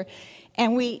here,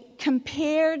 and we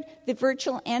compared the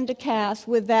virtual endocast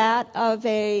with that of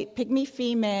a pygmy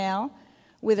female,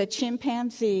 with a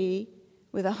chimpanzee,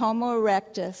 with a Homo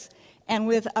erectus, and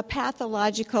with a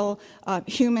pathological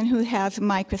human who has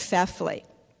microcephaly.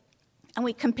 And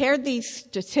we compared these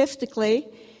statistically,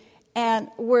 and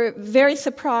we're very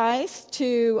surprised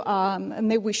to,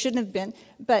 maybe we shouldn't have been,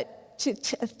 but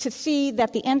to see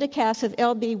that the endocast of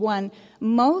LB1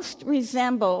 most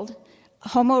resembled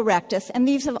Homo erectus, and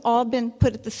these have all been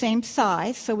put at the same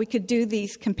size, so we could do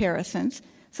these comparisons.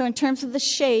 So in terms of the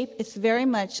shape, it's very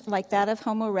much like that of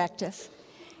Homo erectus,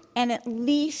 and at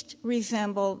least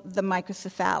resemble the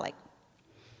microcephalic.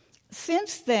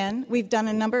 Since then, we've done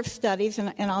a number of studies,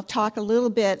 and I'll talk a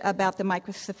little bit about the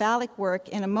microcephalic work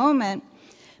in a moment,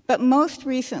 but most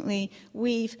recently,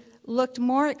 we've looked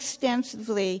more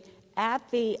extensively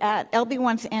at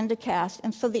LB1's endocast,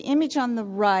 and so the image on the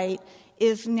right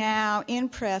is now in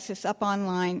press. It's up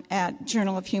online at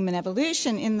Journal of Human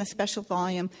Evolution in the special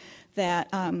volume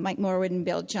that Mike Morwood and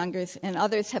Bill Jungers and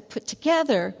others have put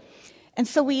together. And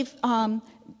so we've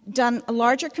done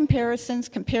larger comparisons,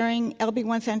 comparing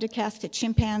LB1's endocast to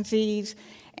chimpanzees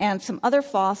and some other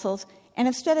fossils, and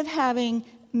instead of having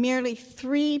merely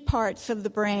 3 parts of the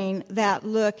brain that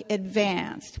look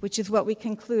advanced, which is what we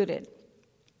concluded.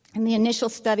 In the initial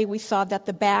study, we saw that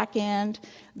the back end,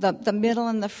 the middle,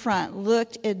 and the front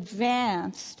looked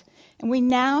advanced, and we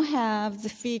now have the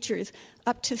features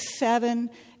up to 7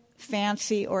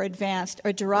 fancy or advanced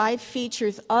or derived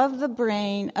features of the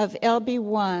brain of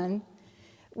LB1,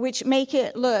 which make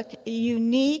it look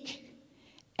unique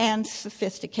and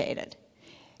sophisticated.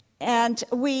 And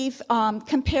we've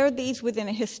compared these within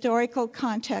a historical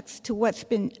context to what's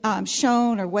been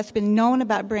shown or what's been known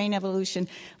about brain evolution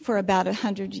for about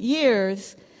 100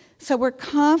 years. So we're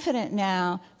confident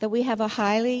now that we have a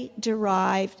highly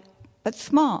derived, but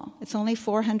small, it's only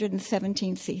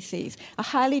 417 cc's, a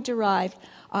highly derived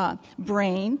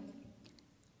brain.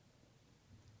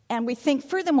 And we think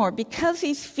furthermore, because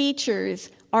these features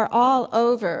are all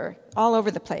over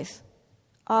the place,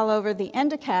 all over the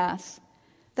endocast,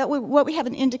 that what we have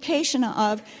an indication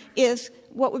of is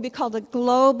what would be called a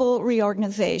global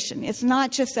reorganization. It's not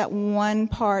just that one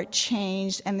part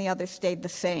changed and the other stayed the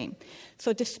same.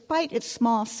 So despite its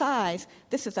small size,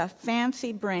 this is a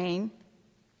fancy brain.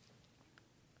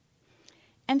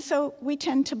 And so we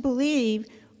tend to believe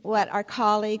what our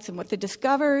colleagues and what the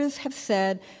discoverers have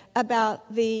said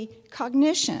about the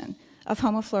cognition of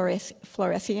Homo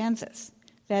floresiensis,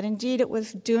 that indeed it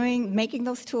was making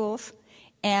those tools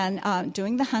and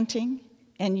doing the hunting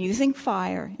and using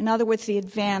fire. In other words, the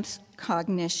advanced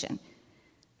cognition.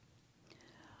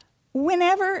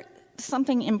 Whenever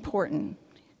something important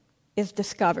is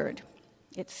discovered,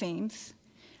 it seems,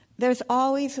 there's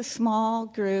always a small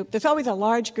group, there's always a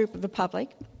large group of the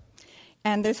public,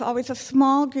 and there's always a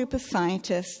small group of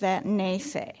scientists that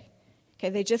naysay. Okay,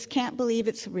 they just can't believe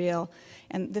it's real.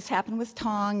 And this happened with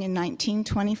Tong in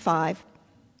 1925.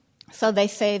 So they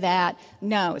say that,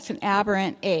 no, it's an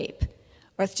aberrant ape,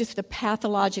 or it's just a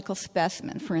pathological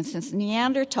specimen, for instance,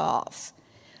 Neanderthals.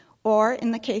 Or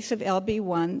in the case of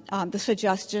LB1, the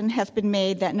suggestion has been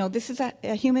made that, no, this is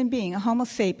a human being, a Homo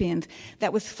sapiens,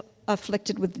 that was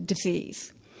afflicted with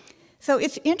disease. So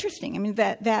it's interesting, I mean,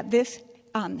 that this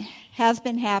has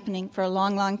been happening for a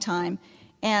long, long time.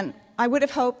 And I would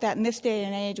have hoped that in this day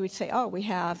and age we'd say, oh, we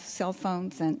have cell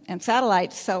phones and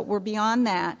satellites, so we're beyond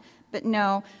that. But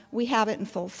no, we have it in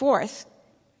full force.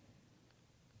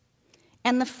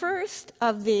 And the first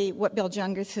of what Bill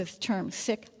Jungers has termed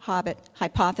sick hobbit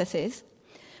hypotheses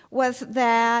was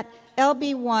that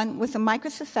LB1 was a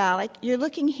microcephalic. You're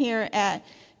looking here at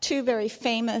 2 very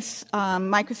famous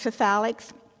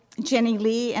microcephalics, Jenny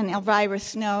Lee and Elvira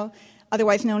Snow,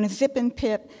 otherwise known as Zip and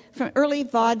Pip, from early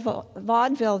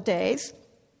vaudeville days.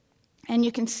 And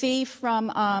you can see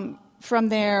from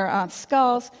their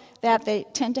skulls that they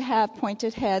tend to have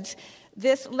pointed heads.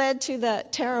 This led to the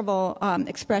terrible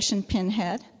expression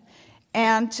pinhead,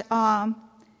 and so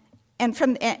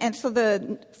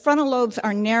the frontal lobes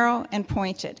are narrow and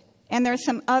pointed. And there are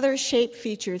some other shape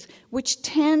features which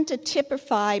tend to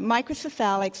typify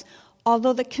microcephalics,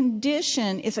 although the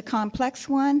condition is a complex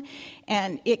one,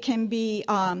 and it can be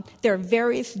there are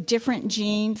various different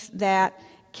genes that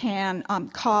can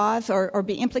cause or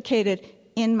be implicated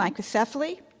in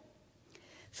microcephaly.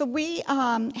 So we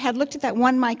had looked at that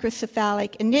one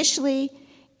microcephalic initially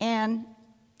And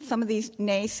some of these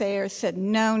naysayers said,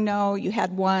 no, you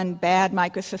had one bad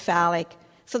microcephalic.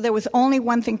 So there was only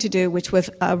one thing to do, which was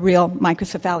a real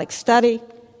microcephalic study.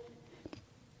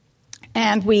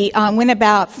 And we went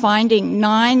about finding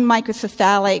 9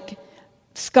 microcephalic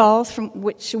skulls from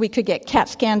which we could get CAT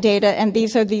scan data, and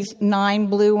these are these 9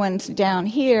 blue ones down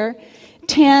here.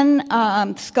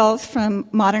 10 skulls from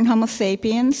modern Homo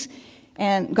sapiens,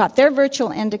 and got their virtual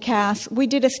endocasts. We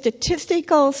did a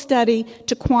statistical study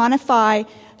to quantify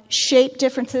shape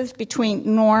differences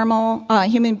between normal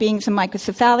human beings and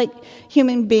microcephalic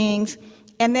human beings,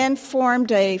 and then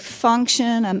formed a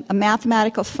function, a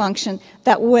mathematical function,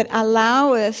 that would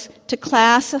allow us to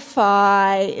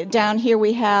classify. Down here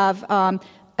we have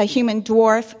a human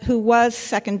dwarf who was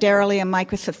secondarily a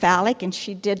microcephalic, and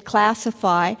she did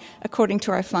classify, according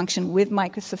to our function, with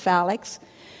microcephalics.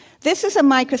 This is a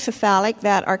microcephalic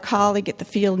that our colleague at the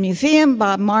Field Museum,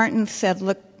 Bob Martin, said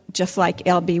looked just like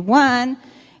LB1,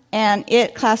 and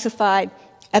it classified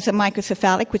as a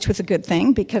microcephalic, which was a good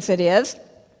thing, because it is.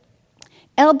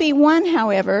 LB1,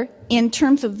 however, in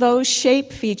terms of those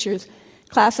shape features,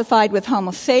 classified with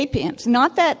Homo sapiens.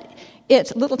 Not that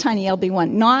it's little tiny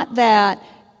LB1, not that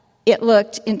it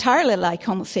looked entirely like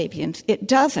Homo sapiens. It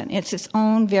doesn't. It's its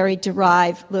own very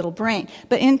derived little brain.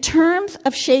 But in terms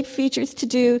of shape features to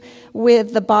do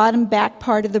with the bottom back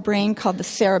part of the brain called the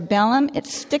cerebellum, it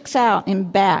sticks out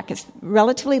in back. It's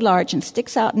relatively large and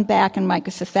sticks out in back in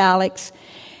microcephalics.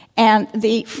 And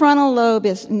the frontal lobe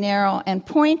is narrow and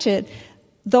pointed.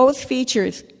 Those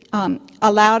features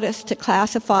allowed us to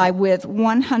classify with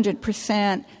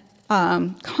 100%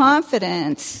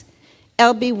 confidence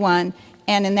LB1,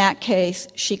 and in that case,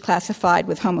 she classified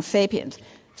with Homo sapiens.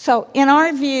 So in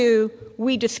our view,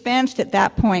 we dispensed at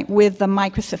that point with the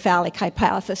microcephalic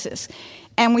hypothesis.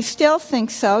 And we still think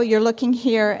so. You're looking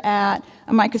here at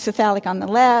a microcephalic on the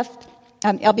left,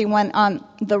 LB1 on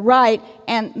the right,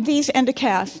 and these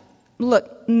endocasts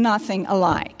look nothing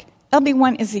alike.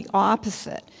 LB1 is the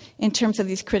opposite in terms of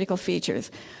these critical features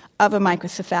of a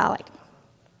microcephalic.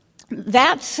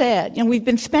 That said, we've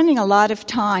been spending a lot of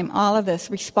time, all of us,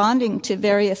 responding to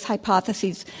various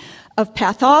hypotheses of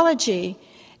pathology,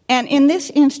 and in this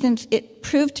instance, it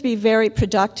proved to be very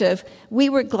productive. We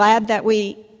were glad that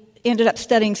we ended up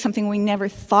studying something we never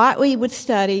thought we would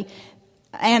study,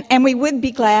 and we would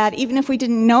be glad, even if we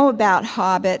didn't know about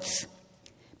hobbits,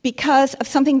 because of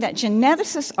something that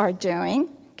geneticists are doing.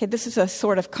 Okay, this is a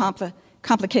sort of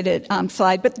complicated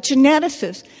slide, but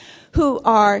geneticists who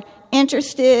are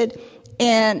interested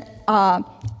in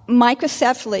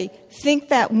microcephaly think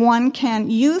that one can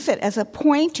use it as a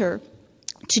pointer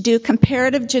to do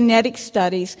comparative genetic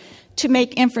studies to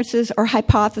make inferences or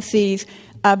hypotheses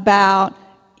about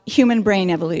human brain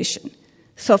evolution.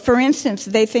 So, for instance,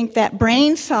 they think that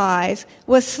brain size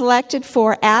was selected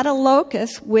for at a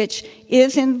locus which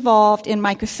is involved in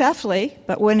microcephaly,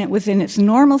 but when it was in its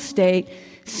normal state,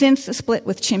 since the split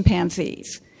with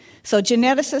chimpanzees. So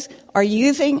geneticists are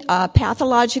using a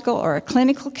pathological or a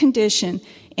clinical condition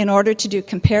in order to do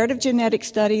comparative genetic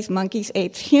studies, monkeys,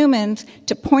 apes, humans,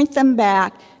 to point them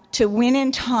back to when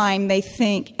in time they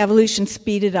think evolution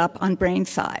speeded up on brain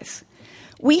size.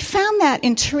 We found that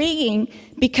intriguing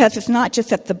because it's not just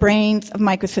that the brains of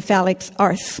microcephalics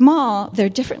are small, they're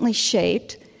differently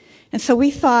shaped. And so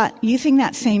we thought, using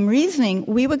that same reasoning,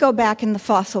 we would go back in the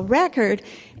fossil record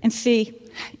and see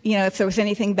if there was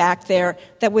anything back there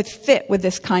that would fit with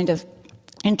this kind of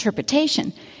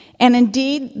interpretation. And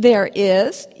indeed, there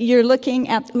is. You're looking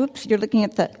at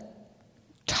the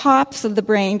tops of the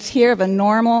brains here of a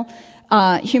normal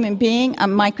human being, a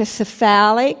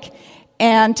microcephalic,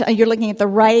 and you're looking at the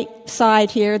right side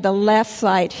here, the left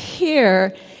side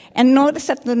here, and notice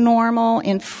that the normal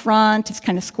in front is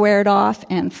kind of squared off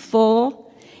and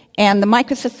full, and the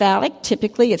microcephalic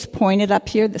typically is pointed up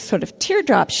here, this sort of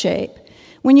teardrop shape.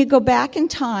 When you go back in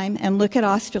time and look at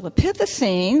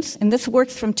Australopithecines, and this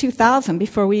works from 2000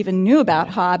 before we even knew about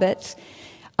hobbits,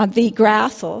 the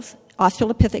grassels,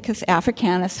 Australopithecus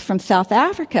africanus from South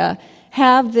Africa,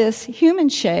 have this human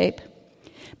shape,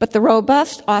 but the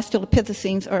robust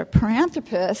Australopithecines or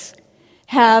Paranthropus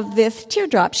have this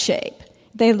teardrop shape.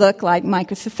 They look like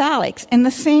microcephalics. And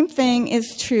the same thing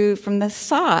is true from the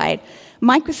side.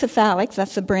 Microcephalics,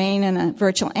 that's the brain and a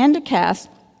virtual endocast,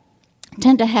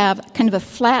 tend to have kind of a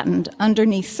flattened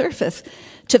underneath surface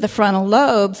to the frontal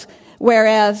lobes,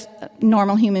 whereas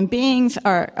normal human beings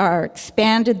are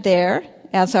expanded there,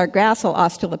 as are gracile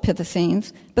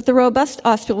Australopithecines, but the robust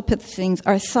Australopithecines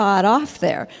are sawed off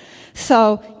there.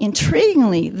 So,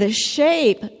 intriguingly, the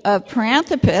shape of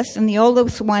Paranthropus, and the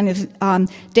oldest one is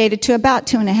dated to about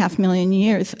 2.5 million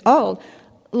years old,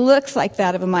 looks like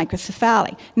that of a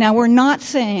microcephalic. Now, we're not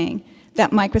saying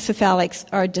that microcephalics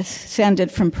are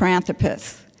descended from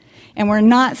Paranthropus, and we're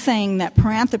not saying that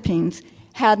Paranthropines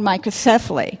had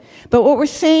microcephaly. But what we're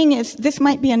saying is this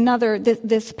might be another,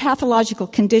 this pathological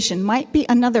condition might be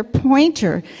another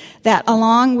pointer that,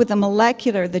 along with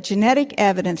the genetic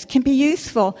evidence, can be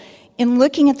useful in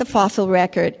looking at the fossil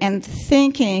record and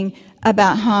thinking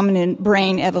about hominin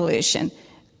brain evolution.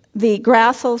 The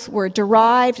grassels were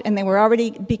derived, and they were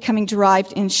already becoming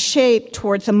derived in shape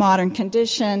towards a modern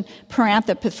condition.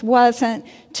 Paranthropus wasn't.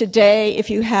 Today, if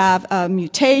you have a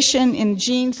mutation in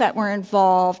genes that were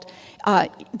involved,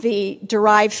 the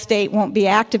derived state won't be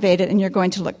activated, and you're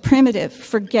going to look primitive.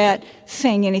 Forget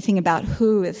saying anything about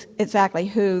who is exactly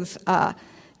whose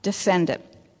descendant.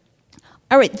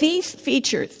 All right, these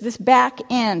features, this back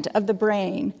end of the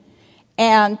brain,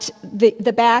 and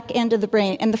the back end of the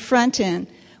brain and the front end,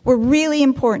 were really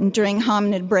important during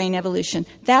hominid brain evolution.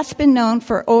 That's been known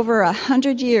for over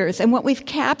 100 years, and what we've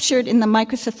captured in the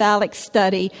microcephalic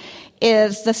study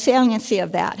is the saliency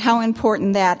of that, how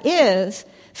important that is.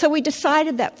 So we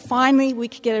decided that finally we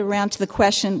could get around to the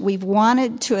question we've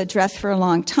wanted to address for a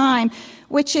long time,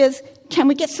 which is, can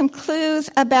we get some clues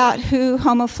about who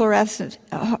Homo floresiensis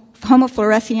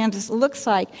looks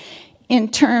like in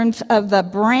terms of the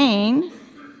brain?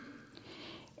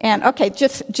 And, okay,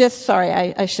 just sorry,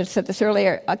 I should have said this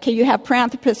earlier. Okay, you have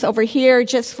Paranthropus over here,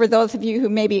 just for those of you who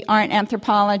maybe aren't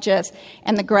anthropologists,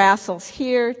 and the grassels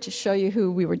here to show you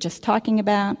who we were just talking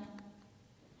about.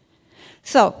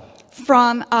 So,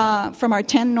 from our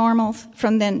 10 normals,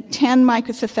 from then 10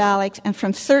 microcephalics, and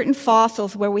from certain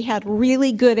fossils where we had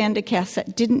really good endocasts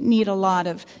that didn't need a lot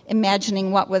of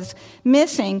imagining what was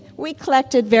missing, we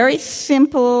collected very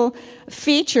simple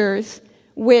features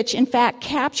which, in fact,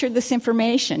 captured this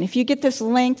information. If you get this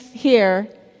length here,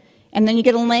 and then you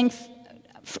get a length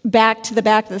back to the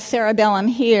back of the cerebellum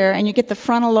here, and you get the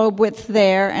frontal lobe width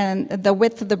there, and the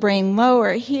width of the brain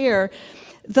lower here,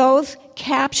 those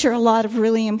capture a lot of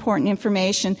really important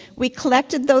information. We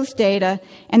collected those data,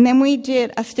 and then we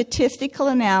did a statistical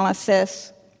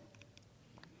analysis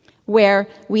where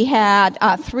we had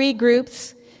 3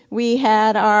 groups. We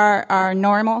had our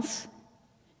normals,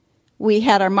 we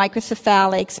had our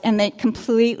microcephalics, and they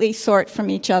completely sort from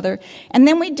each other. And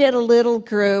then we did a little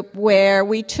group where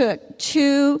we took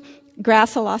 2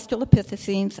 grassel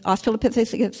Australopithecines,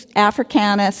 Australopithecus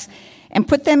africanus, and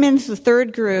put them into the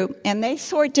 3rd group, and they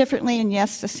sort differently, and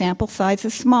yes, the sample size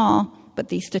is small, but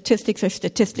these statistics are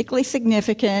statistically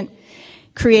significant,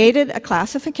 created a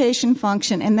classification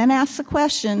function, and then asked the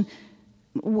question,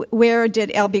 where did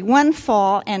LB1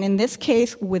 fall? And in this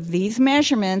case, with these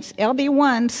measurements,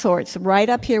 LB1 sorts right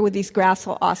up here with these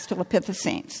grassel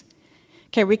Australopithecines.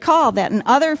 Okay, recall that in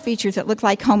other features it looked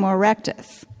like Homo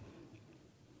erectus.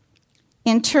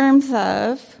 In terms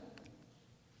of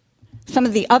some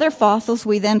of the other fossils,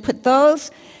 we then put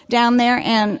those down there,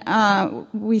 and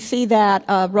we see that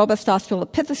robust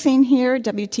Australopithecine here,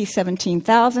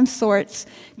 WT17000, sorts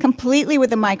completely with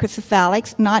the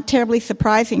microcephalics. Not terribly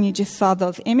surprising, you just saw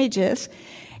those images.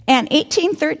 And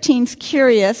 1813's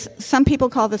curious. Some people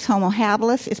call this Homo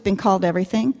habilis. It's been called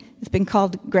everything. It's been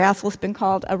called grassel. It's been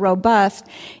called a robust.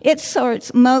 It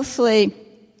sorts mostly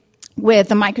with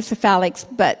the microcephalics,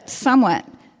 but somewhat.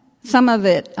 Some of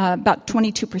it, about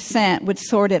 22%, would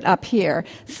sort it up here.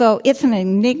 So it's an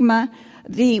enigma.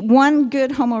 The one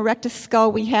good Homo erectus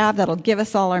skull we have that'll give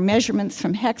us all our measurements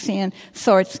from Hexion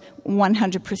sorts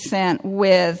 100%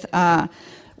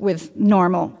 with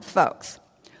normal folks.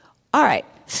 All right,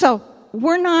 so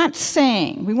we're not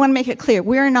saying, we want to make it clear,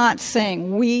 we're not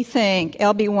saying we think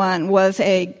LB1 was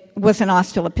an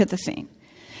Australopithecine.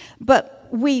 But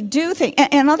we do think,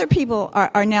 and other people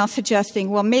are now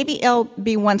suggesting, well, maybe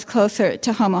LB1's closer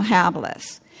to Homo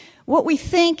habilis. What we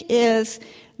think is,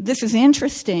 this is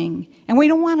interesting, and we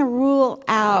don't want to rule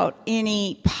out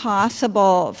any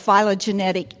possible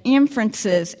phylogenetic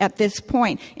inferences at this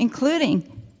point, including,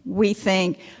 we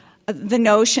think, the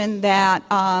notion that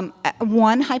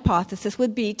one hypothesis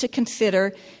would be to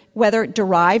consider whether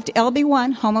derived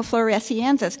LB1, Homo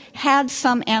floresiensis, had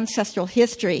some ancestral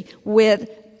history with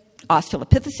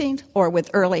Australopithecines, or with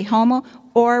early Homo,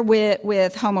 or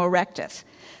with Homo erectus.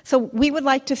 So we would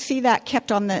like to see that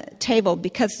kept on the table,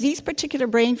 because these particular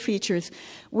brain features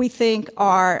we think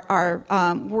are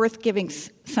worth giving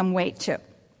some weight to.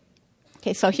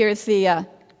 Okay, so here's the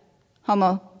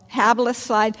Homo habilis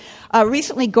slide.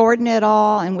 Recently, Gordon et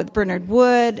al. And with Bernard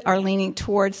Wood are leaning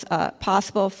towards a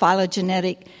possible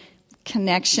phylogenetic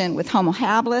connection with Homo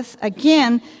habilis.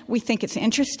 Again, we think it's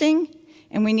interesting,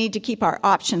 and we need to keep our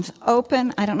options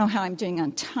open. I don't know how I'm doing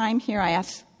on time here. I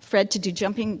asked Fred to do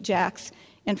jumping jacks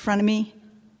in front of me.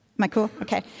 Am I cool?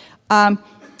 Okay.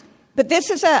 But this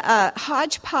is a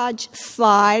hodgepodge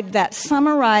slide that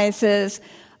summarizes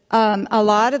a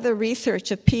lot of the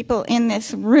research of people in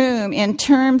this room in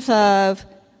terms of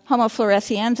Homo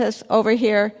floresiensis over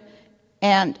here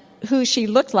and who she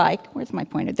looked like. Where's my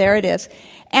pointer? There it is.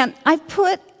 And I've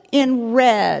put in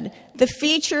red the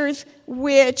features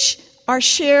which are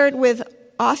shared with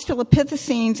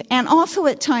Australopithecines, and also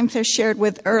at times they're shared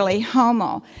with early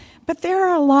Homo. But there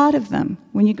are a lot of them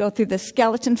when you go through the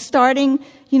skeleton, starting,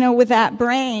 with that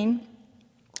brain,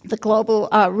 the global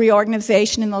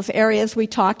reorganization in those areas we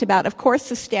talked about. Of course,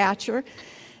 the stature.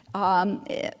 And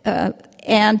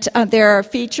there are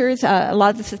features, a lot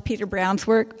of this is Peter Brown's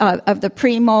work, of the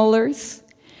premolars,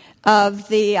 of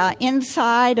the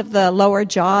inside of the lower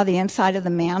jaw, the inside of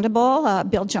the mandible.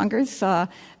 Bill Jungers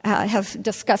has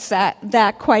discussed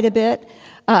that quite a bit.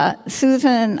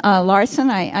 Susan Larson,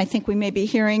 I think we may be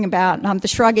hearing about the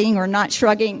shrugging or not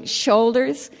shrugging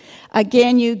shoulders.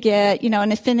 Again, you get,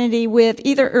 an affinity with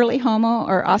either early Homo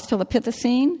or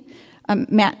Australopithecine.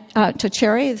 Matt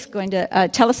Tocheri is going to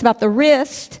tell us about the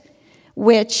wrist,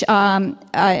 which,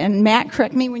 and Matt,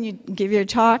 correct me when you give your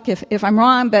talk if I'm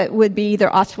wrong, but would be either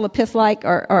Australopith-like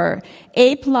or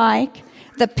ape-like.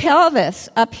 The pelvis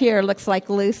up here looks like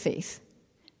Lucy's.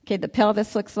 Okay, the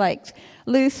pelvis looks like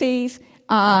Lucy's.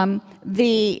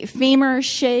 The femur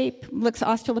shape looks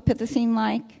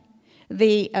Australopithecine-like.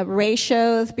 The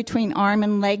ratios between arm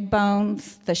and leg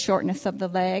bones, the shortness of the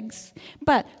legs.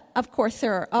 But, of course,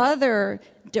 there are other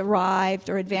derived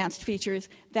or advanced features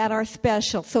that are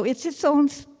special. So it's its own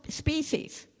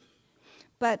species.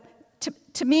 But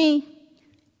to me,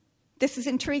 this is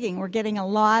intriguing. We're getting a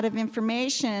lot of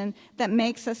information that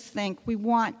makes us think we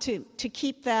want to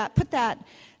keep that, put that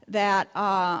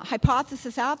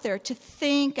hypothesis out there to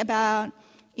think about,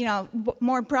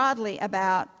 more broadly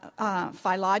about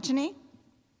phylogeny.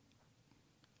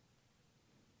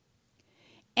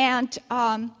 And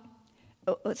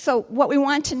so what we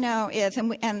want to know is,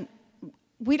 and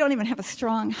we don't even have a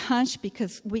strong hunch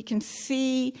because we can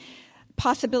see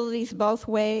possibilities both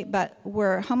ways, but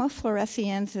were Homo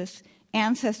floresiensis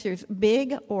ancestors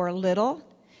big or little?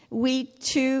 We,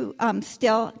 too,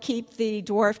 still keep the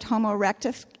dwarfed Homo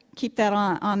erectus, keep that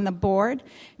on the board,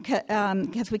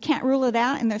 because we can't rule it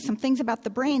out, and there's some things about the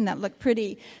brain that look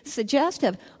pretty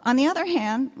suggestive. On the other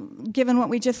hand, given what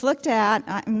we just looked at,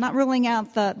 I'm not ruling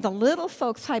out the little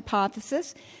folks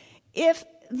hypothesis. If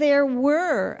there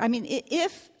were,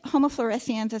 if Homo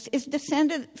floresiensis is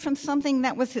descended from something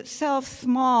that was itself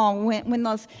small when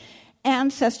those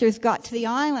ancestors got to the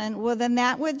island, well, then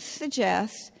that would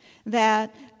suggest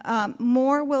that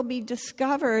more will be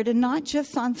discovered, and not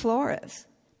just on Flores,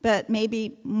 but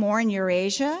maybe more in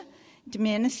Eurasia.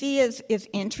 Dominici is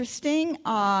interesting.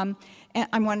 And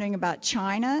I'm wondering about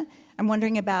China. I'm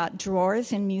wondering about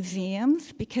drawers in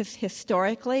museums, because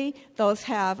historically those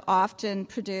have often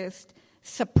produced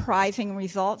surprising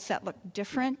results that look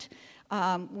different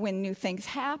when new things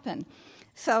happen.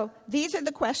 So these are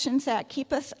the questions that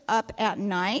keep us up at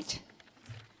night.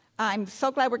 I'm so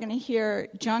glad we're going to hear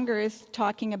Jungers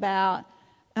talking about,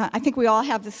 I think we all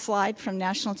have the slide from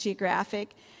National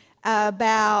Geographic,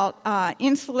 about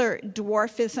insular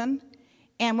dwarfism.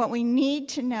 And what we need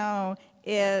to know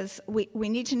is we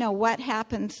need to know what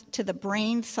happens to the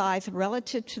brain size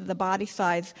relative to the body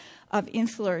size of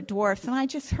insular dwarfs. And I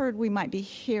just heard we might be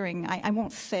hearing, I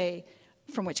won't say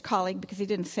from which colleague because he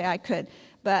didn't say I could,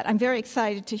 but I'm very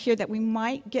excited to hear that we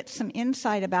might get some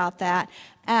insight about that.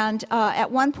 And at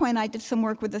one point I did some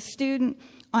work with a student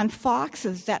on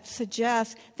foxes that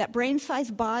suggests that brain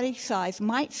size, body size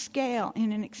might scale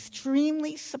in an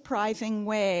extremely surprising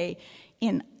way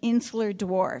in insular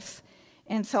dwarfs.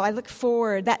 And so I look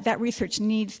forward, that research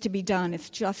needs to be done. It's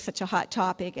just such a hot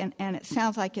topic, and it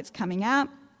sounds like it's coming out,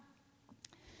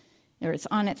 or it's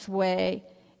on its way.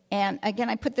 And again,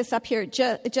 I put this up here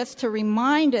just to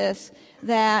remind us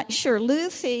that, sure,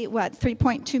 Lucy,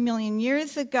 3.2 million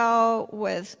years ago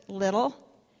was little,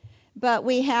 but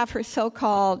we have her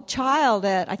so-called child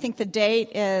at, I think the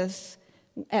date is,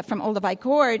 from Olduvai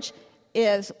Gorge,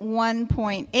 is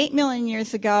 1.8 million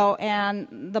years ago, and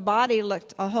the body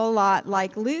looked a whole lot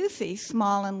like Lucy,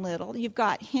 small and little. You've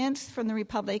got hints from the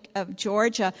Republic of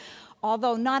Georgia,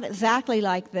 although not exactly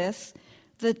like this.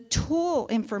 The tool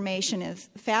information is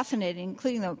fascinating,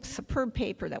 including the superb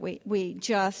paper that we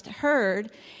just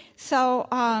heard. So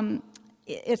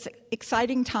it's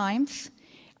exciting times.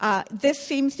 This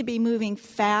seems to be moving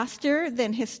faster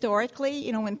than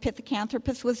historically. When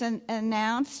Pithecanthropus was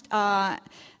announced,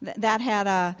 that had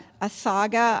a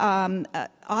saga.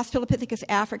 Australopithecus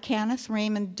africanus,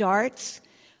 Raymond Dart's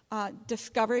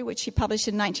discovery, which he published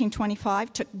in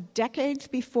 1925, took decades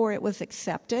before it was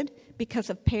accepted because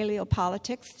of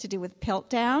paleopolitics to do with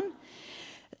Piltdown.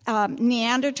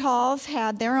 Neanderthals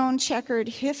had their own checkered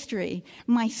history.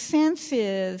 My sense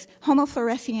is Homo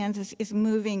floresiensis is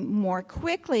moving more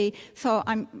quickly, so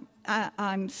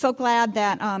I'm so glad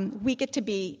that we get to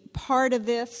be part of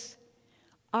this.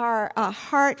 Our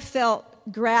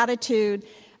heartfelt gratitude.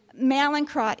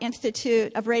 Mallinckrodt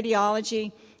Institute of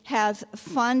Radiology has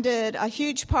funded a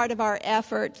huge part of our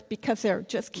efforts because they're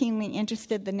just keenly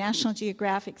interested. The National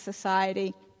Geographic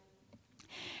Society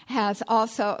has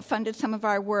also funded some of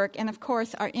our work. And, of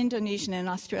course, our Indonesian and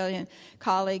Australian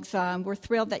colleagues, we're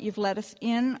thrilled that you've let us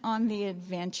in on the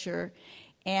adventure.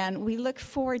 And we look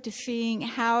forward to seeing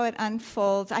how it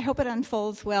unfolds. I hope it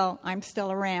unfolds well. I'm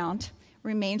still around.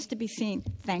 Remains to be seen.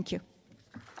 Thank you.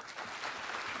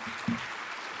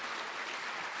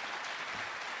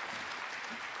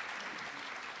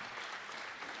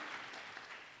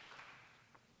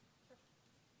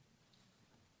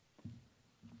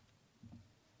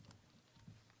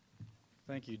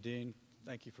 Thank you, Dean.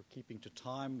 Thank you for keeping to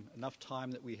time, enough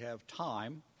time that we have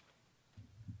time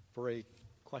for a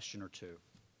question or two.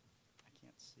 I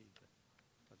can't see,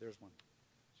 but there's one.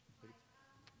 The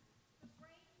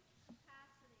brain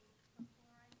capacity for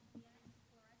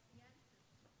floresiensis.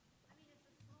 I mean, it's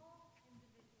a small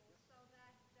individual, so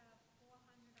that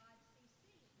 400 odd cc,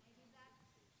 maybe that's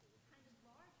kind of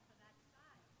large for that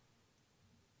size.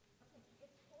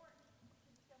 It's 417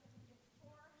 cubic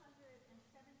centimeters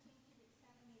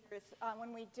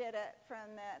when we did it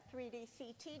from the 3D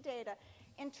CT data.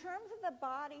 In terms of the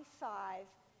body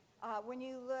size, when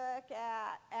you look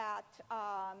at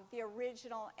the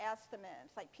original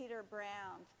estimates, like Peter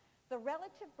Brown's, the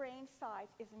relative brain size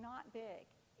is not big.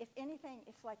 If anything,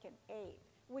 it's like an 8,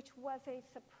 which was a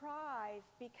surprise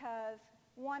because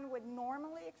one would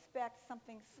normally expect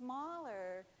something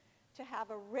smaller to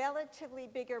have a relatively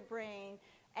bigger brain.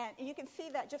 And you can see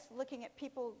that just looking at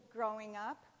people growing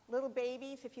up. Little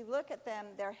babies, if you look at them,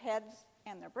 their heads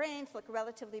and their brains look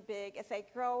relatively big. As they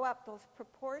grow up, those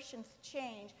proportions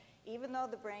change, even though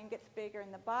the brain gets bigger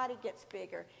and the body gets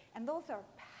bigger. And those are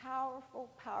powerful,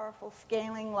 powerful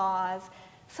scaling laws,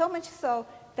 so much so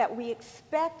that we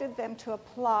expected them to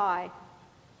apply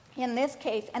in this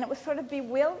case. And it was sort of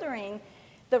bewildering.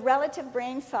 The relative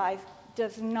brain size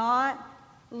does not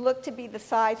look to be the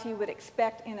size you would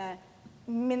expect in a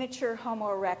miniature Homo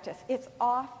erectus. It's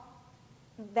off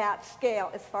that scale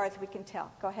as far as we can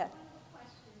tell. Go ahead. One other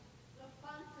question. The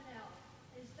fontanelle,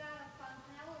 is that a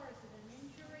fontanelle or is it an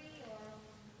injury or,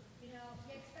 you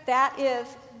expect that is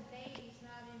in babies,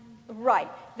 not in... Right.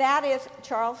 That is,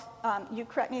 Charles, you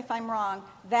correct me if I'm wrong,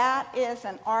 that is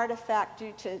an artifact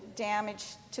due to damage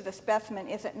to the specimen,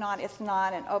 is it not? It's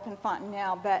not an open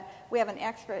fontanelle, but we have an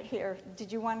expert here.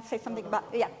 Did you want to say something about...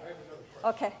 Yeah. I have another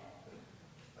question. Okay.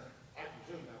 I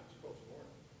presume that was post-mortem.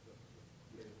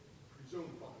 The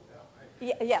presumed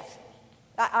fontanelle. Yes.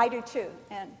 I do too.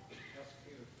 And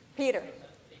Peter.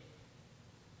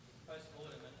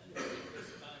 Post-mortem, and a piece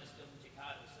of bone is still in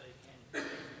Jakarta, so you can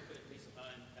put a piece of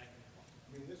bone back in the fontanelle.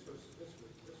 I mean, this was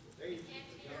ages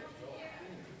ago.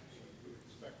 You would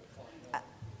expect a fontanelle.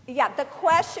 Yeah, the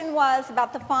question was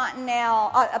about the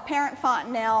fontanelle, apparent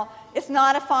fontanelle. It's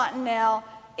not a fontanelle.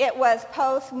 It was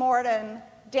post-mortem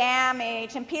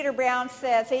damage, and Peter Brown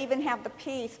says they even have the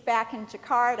piece back in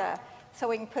Jakarta, so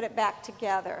we can put it back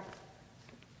together.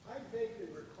 I vaguely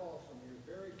recall from your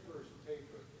very first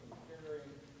paper comparing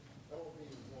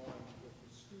LB1 with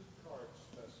the Stuttgart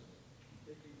specimen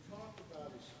that you talked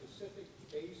about a specific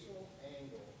basal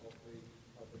angle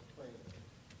of the cranium.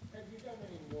 Have you done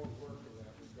any more work in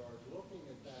that regard, looking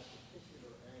at that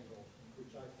particular angle,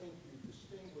 which I think you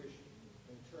distinguished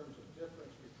in terms of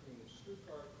difference between the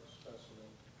Stuttgart specimen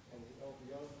and the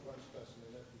LB1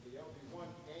 specimen, that the LB1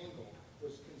 angle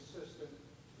was consistent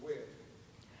with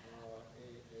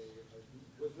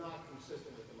was not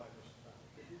consistent with the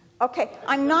microcephalic. Okay,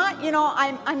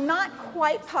 I'm not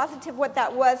quite positive what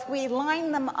that was. We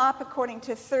lined them up according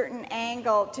to a certain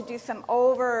angle to do some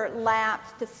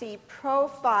overlaps to see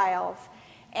profiles,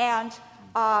 and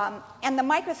the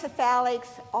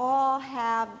microcephalics all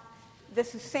have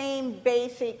this same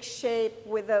basic shape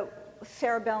with the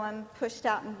cerebellum pushed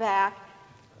out and back.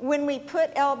 When we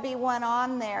put LB1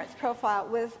 on there, its profile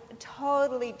was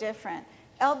totally different.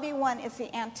 LB1 is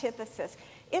the antithesis.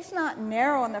 It's not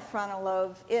narrow in the frontal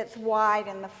lobes, it's wide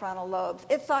in the frontal lobes.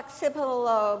 Its occipital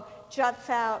lobe juts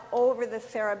out over the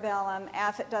cerebellum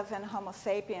as it does in Homo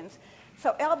sapiens.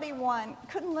 So LB1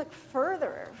 couldn't look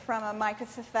further from a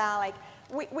microcephalic.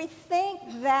 We think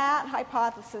that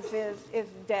hypothesis is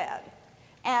dead.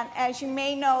 And as you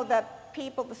may know, the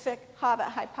sick Hobbit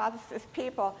hypothesis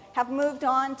people, have moved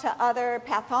on to other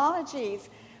pathologies.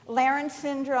 Laron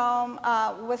syndrome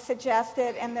was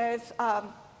suggested, and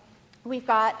we've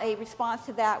got a response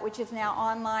to that, which is now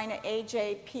online at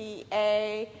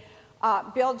AJPA.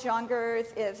 Bill Jungers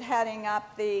is heading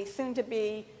up the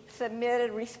soon-to-be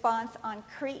submitted response on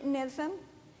cretinism.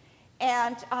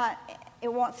 And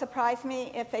it won't surprise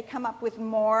me if they come up with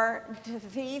more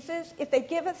diseases. If they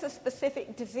give us a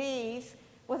specific disease,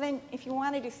 well then, if you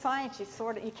want to do science,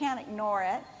 you can't ignore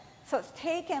it. So it's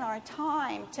taken our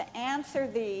time to answer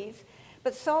these.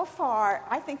 But so far,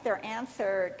 I think they're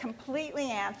answered, completely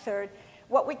answered.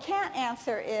 What we can't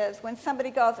answer is when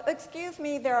somebody goes, excuse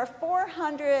me, there are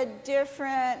 400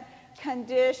 different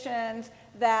conditions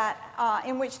that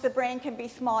in which the brain can be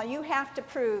small. You have to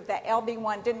prove that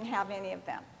LB1 didn't have any of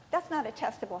them. That's not a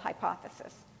testable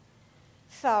hypothesis.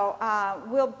 So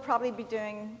we'll probably be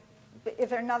doing, is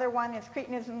there another one? Is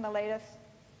cretinism the latest?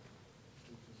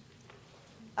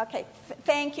 Okay,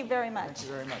 thank you very much. Thank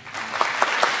you very much.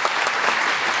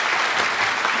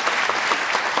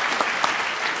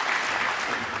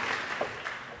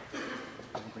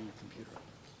 Bring your computer up.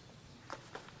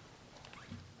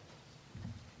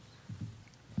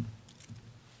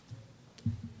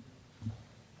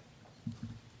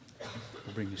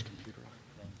 We'll bring this computer up.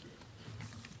 Thank you.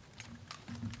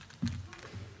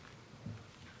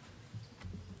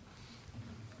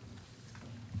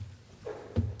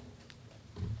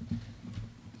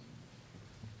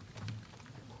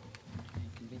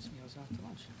 Convince me I was after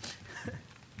lunch.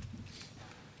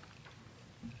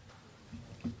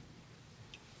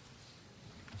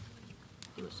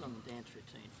 Do us on the dance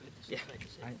routine, Fred. Yeah,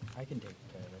 I can take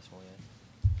care of this for you.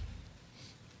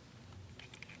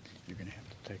 You're going to have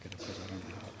to take it because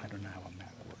I don't know how a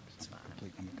map works. It's fine.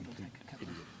 I'm a complete idiot.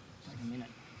 Like a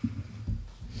minute.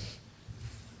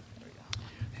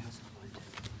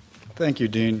 Thank you,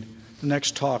 Dean. The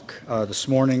next talk this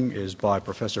morning is by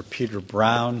Professor Peter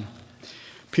Brown.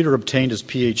 Peter obtained his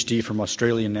PhD from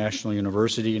Australian National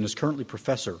University and is currently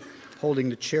professor holding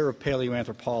the chair of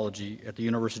paleoanthropology at the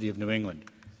University of New England,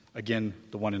 again,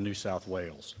 the one in New South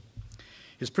Wales.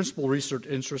 His principal research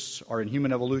interests are in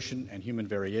human evolution and human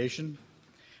variation,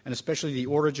 and especially the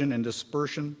origin and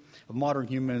dispersion of modern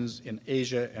humans in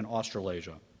Asia and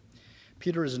Australasia.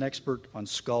 Peter is an expert on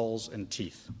skulls and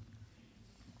teeth.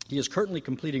 He is currently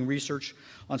completing research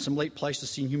on some late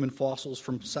Pleistocene human fossils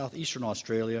from southeastern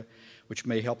Australia, which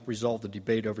may help resolve the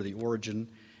debate over the origin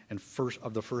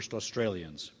of the first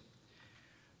Australians.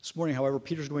 This morning, however,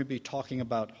 Peter's going to be talking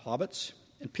about hobbits,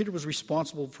 and Peter was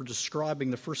responsible for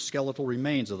describing the first skeletal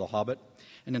remains of the hobbit,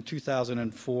 and in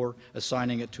 2004,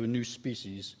 assigning it to a new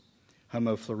species,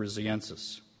 Homo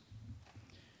floresiensis.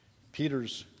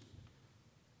 Peter's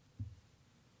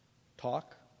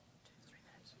talk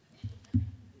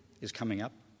is coming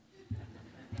up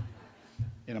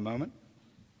in a moment.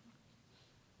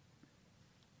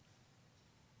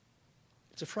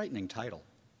 It's a frightening title.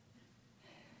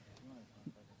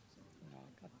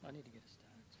 I need to get a start.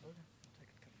 So I'll take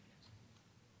a couple of minutes.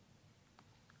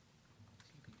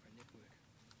 Just looking for a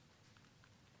network.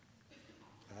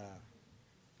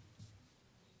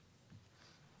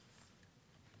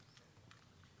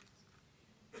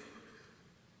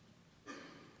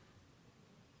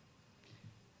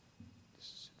 This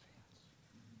is advanced.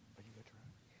 Are you got your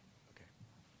own? Yeah. Okay.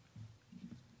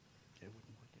 It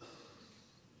wouldn't work yet. It will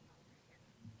come on in a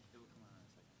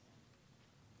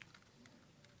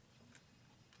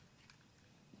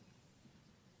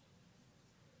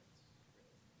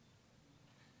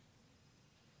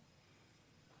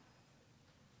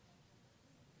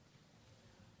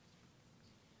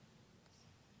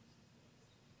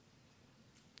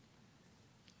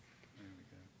second. There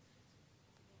we go.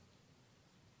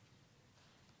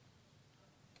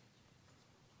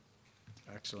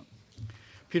 Excellent.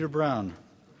 Peter Brown.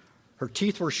 Her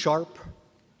teeth were sharp,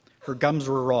 her gums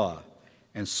were raw,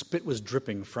 and spit was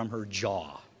dripping from her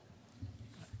jaw.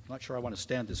 I'm not sure I want to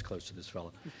stand this close to this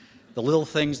fellow. The little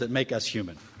things that make us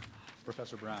human.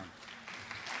 Professor Brown.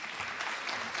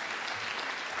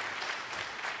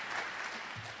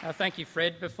 Thank you,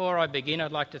 Fred. Before I begin,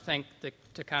 I'd like to thank the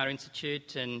Takara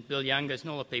Institute and Bill Youngers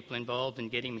and all the people involved in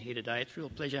getting me here today. It's a real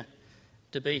pleasure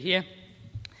to be here.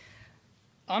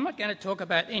 I'm not going to talk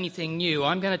about anything new.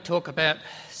 I'm going to talk about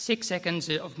 6 seconds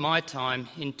of my time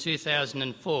in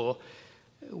 2004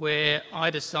 where I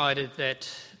decided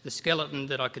that the skeleton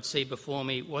that I could see before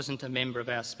me wasn't a member of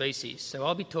our species. So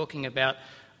I'll be talking about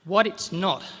what it's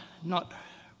not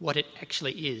what it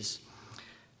actually is.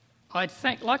 I'd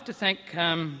like to thank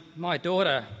my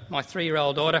daughter, my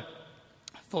 3-year-old daughter,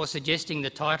 for suggesting the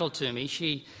title to me.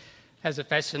 She has a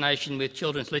fascination with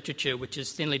children's literature, which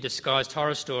is thinly disguised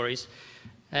horror stories,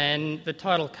 and the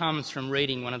title comes from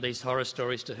reading one of these horror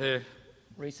stories to her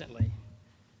recently.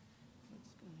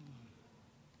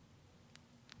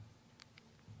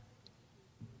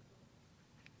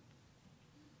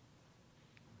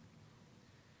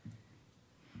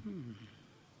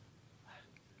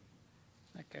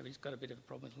 Okay, we've got a bit of a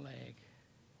problem with lag.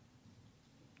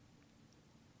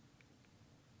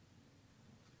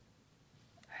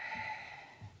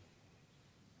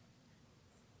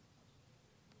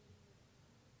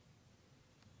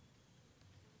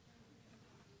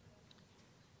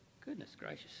 Goodness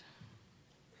gracious.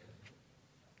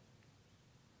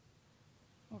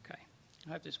 Okay,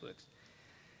 I hope this works.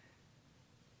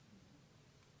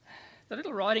 The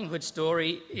Little Riding Hood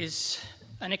story is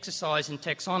an exercise in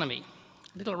taxonomy.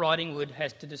 Little Riding Hood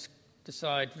has to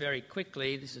decide very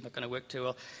quickly, this is not going to work too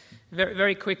well,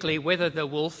 very quickly whether the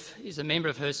wolf is a member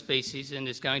of her species and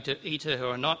is going to eat her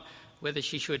or not, whether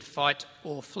she should fight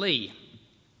or flee.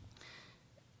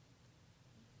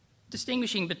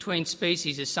 Distinguishing between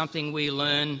species is something we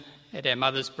learn at our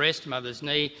mother's breast, mother's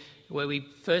knee, where we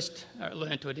first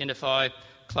learn to identify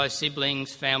close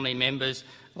siblings, family members.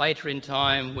 Later in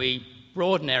time, we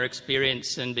broaden our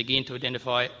experience and begin to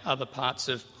identify other parts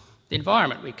of the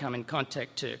environment we come in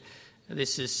contact to.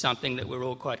 This is something that we're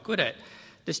all quite good at.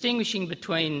 Distinguishing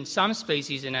between some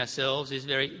species and ourselves is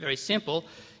very, very simple.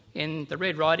 In the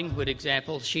Red Riding Hood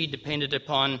example, she depended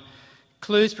upon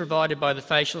clues provided by the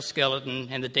facial skeleton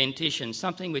and the dentition,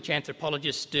 something which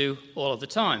anthropologists do all of the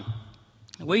time.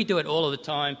 We do it all of the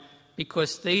time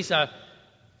because these are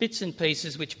bits and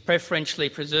pieces which preferentially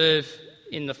preserve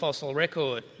in the fossil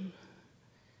record.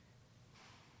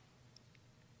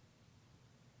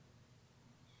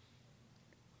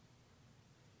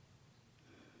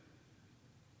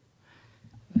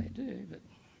 They do, but...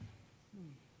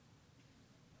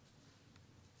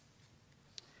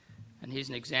 And here's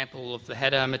an example of the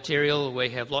Hadar material. We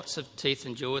have lots of teeth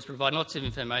and jaws, providing lots of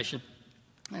information.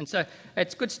 And so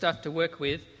it's good stuff to work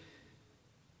with.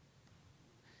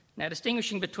 Now,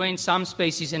 distinguishing between some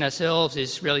species and ourselves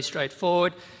is really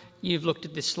straightforward. You've looked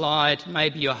at this slide.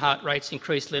 Maybe your heart rate's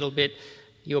increased a little bit.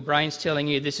 Your brain's telling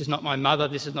you, this is not my mother,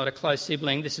 this is not a close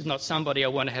sibling, this is not somebody I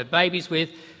want to have babies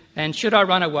with, and should I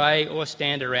run away or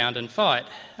stand around and fight?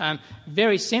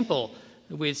 Very simple.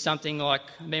 With something like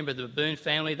a member of the baboon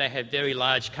family, they have very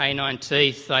large canine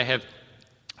teeth, they have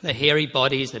the hairy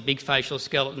bodies, the big facial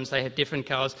skeletons, they have different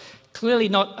colours. Clearly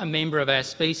not a member of our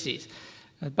species.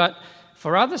 But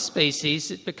for other species,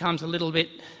 it becomes a little bit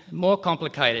more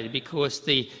complicated because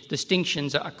the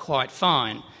distinctions are quite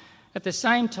fine. At the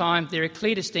same time, there are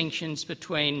clear distinctions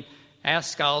between our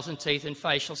skulls and teeth and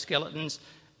facial skeletons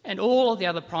and all of the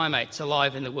other primates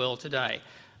alive in the world today.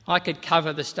 I could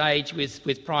cover the stage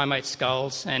with primate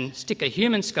skulls and stick a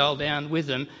human skull down with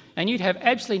them, and you'd have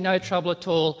absolutely no trouble at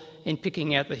all in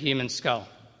picking out the human skull.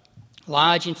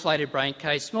 Large inflated brain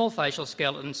case, small facial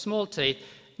skeleton, small teeth,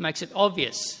 makes it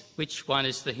obvious which one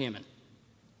is the human.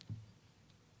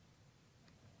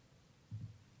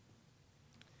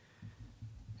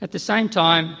 At the same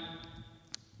time,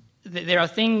 there are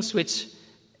things which,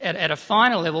 at a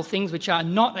finer level, things which are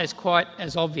not as quite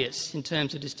as obvious in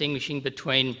terms of distinguishing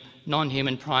between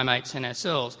non-human primates and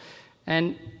ourselves.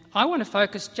 And I want to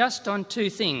focus just on two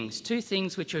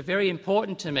things which are very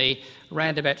important to me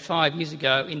around about 5 years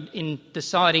ago in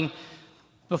deciding,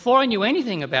 before I knew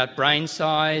anything about brain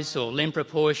size or limb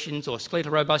proportions or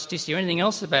skeletal robusticity or anything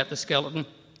else about the skeleton,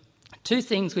 two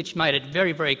things which made it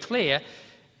very, very clear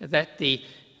that the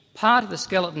part of the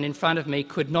skeleton in front of me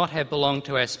could not have belonged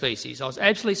to our species. I was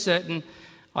absolutely certain.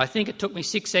 I think it took me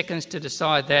 6 seconds to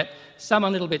decide that.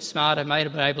 Someone a little bit smarter may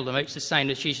have been able to reach the same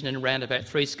decision in around about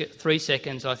 3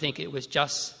 seconds. I think it was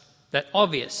just that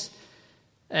obvious.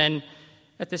 And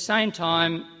at the same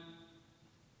time,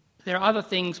 there are other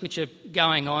things which are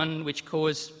going on which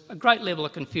cause a great level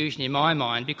of confusion in my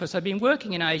mind, because I've been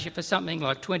working in Asia for something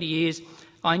like 20 years.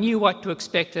 I knew what to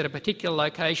expect at a particular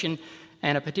location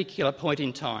and a particular point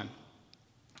in time.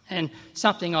 And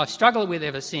something I've struggled with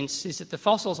ever since is that the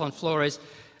fossils on Flores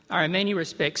are in many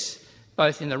respects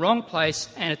both in the wrong place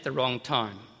and at the wrong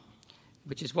time,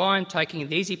 which is why I'm taking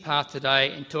the easy path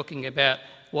today and talking about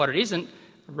what it isn't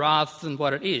rather than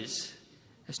what it is.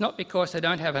 It's not because I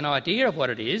don't have an idea of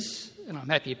what it is, and I'm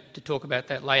happy to talk about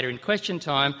that later in question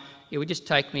time. It would just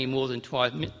take me more than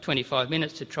 25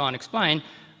 minutes to try and explain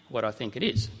what I think it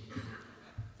is.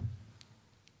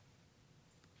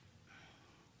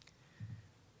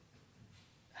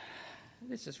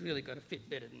 This has really got to fit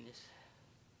better than this.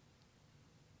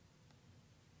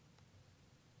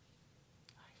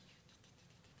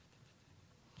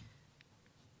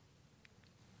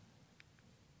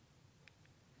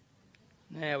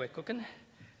 Now we're cooking.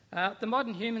 The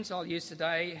modern humans I'll use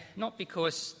today, not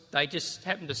because they just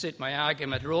happen to suit my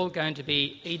argument, are all going to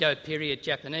be Edo period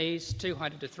Japanese,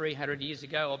 200 to 300 years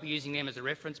ago. I'll be using them as a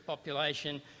reference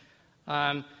population.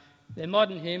 They're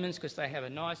modern humans because they have a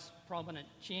nice prominent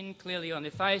chin clearly on their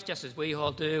face, just as we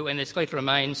all do, and their skeletal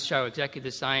remains show exactly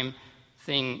the same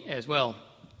thing as well.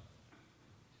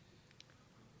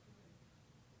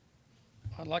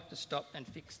 I'd like to stop and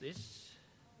fix this.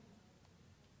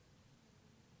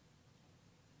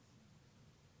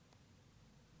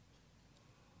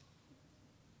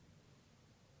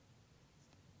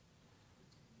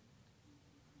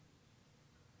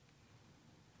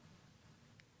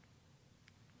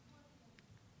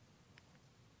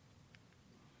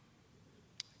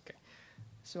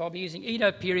 So I'll be using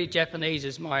Edo period Japanese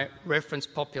as my reference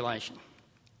population.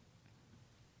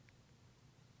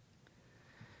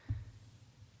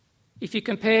 If you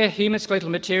compare human skeletal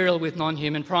material with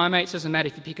non-human primates, doesn't matter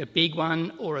if you pick a big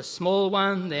one or a small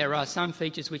one, there are some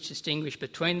features which distinguish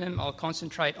between them. I'll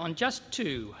concentrate on just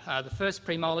two, the first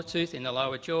premolar tooth in the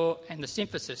lower jaw and the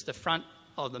symphysis, the front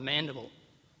of the mandible.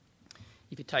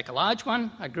 If you take a large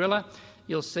one, a gorilla,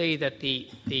 you'll see that the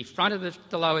front of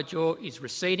the lower jaw is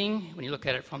receding when you look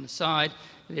at it from the side.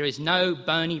 There is no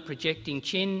bony projecting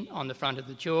chin on the front of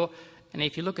the jaw. And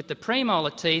if you look at the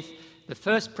premolar teeth, the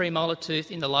first premolar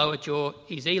tooth in the lower jaw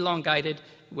is elongated,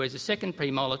 whereas the second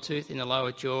premolar tooth in the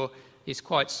lower jaw is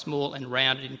quite small and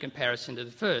rounded in comparison to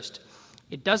the first.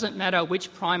 It doesn't matter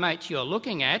which primate you're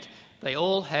looking at, they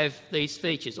all have these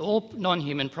features. All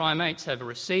non-human primates have a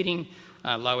receding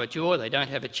lower jaw, they don't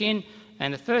have a chin,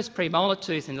 and the first premolar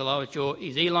tooth in the lower jaw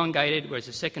is elongated, whereas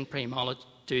the second premolar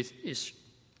tooth is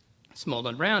small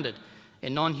and rounded.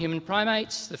 In non-human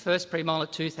primates, the first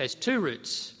premolar tooth has two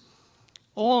roots.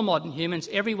 All modern humans,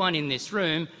 everyone in this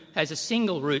room, has a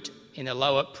single root in the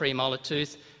lower premolar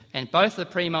tooth, and both the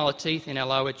premolar teeth in our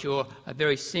lower jaw are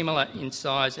very similar in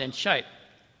size and shape.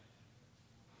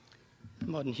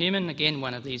 Modern human, again,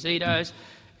 one of these Edos,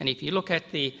 and if you look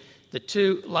at the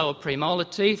two lower premolar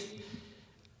teeth,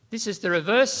 this is the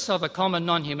reverse of a common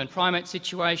non-human primate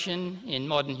situation in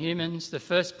modern humans. The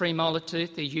first premolar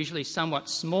tooth is usually somewhat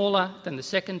smaller than the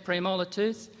second premolar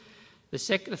tooth. The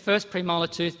first premolar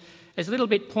tooth is a little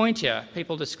bit pointier.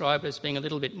 People describe it as being a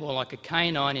little bit more like a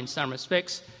canine in some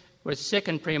respects, whereas the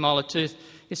second premolar tooth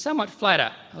is somewhat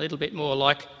flatter, a little bit more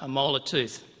like a molar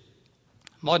tooth.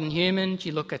 Modern humans,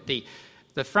 you look at the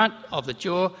front of the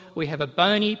jaw, we have a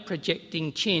bony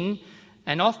projecting chin,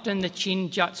 and often the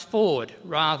chin juts forward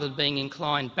rather than being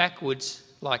inclined backwards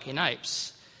like in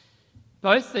apes.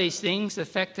 Both these things, the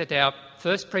fact that our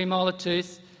first premolar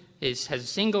tooth has a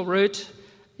single root,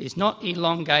 is not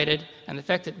elongated, and the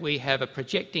fact that we have a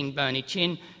projecting bony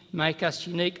chin make us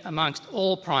unique amongst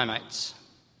all primates.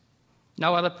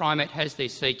 No other primate has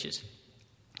these features.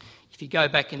 If you go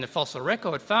back in the fossil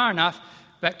record far enough,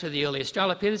 back to the early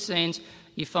Australopithecines,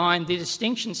 you find the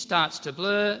distinction starts to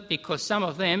blur because some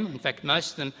of them, in fact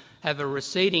most of them, have a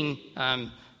receding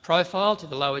profile to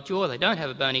the lower jaw. They don't have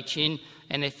a bony chin,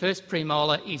 and their first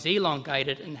premolar is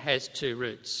elongated and has two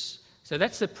roots. So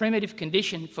that's the primitive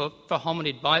condition for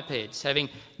hominid bipeds, having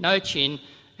no chin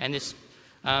and this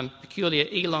peculiar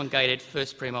elongated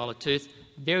first premolar tooth,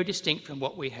 very distinct from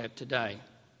what we have today.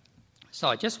 So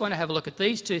I just want to have a look at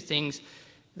these two things,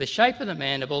 the shape of the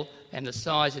mandible and the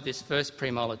size of this first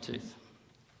premolar tooth.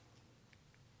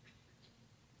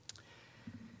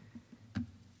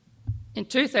 In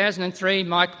 2003,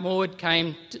 Mike Maud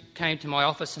came to my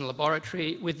office and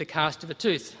laboratory with the cast of a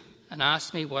tooth and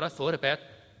asked me what I thought about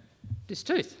this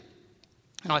tooth.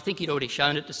 And I think he'd already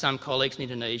shown it to some colleagues in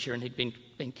Indonesia and he'd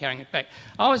been carrying it back.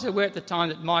 I was aware at the time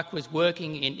that Mike was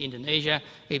working in Indonesia.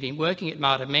 He'd been working at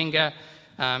Mata Menga.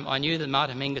 I knew the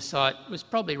Mata Menga site was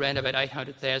probably around about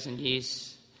 800,000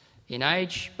 years in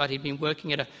age, but he'd been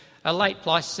working at a late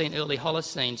Pleistocene, early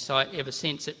Holocene site ever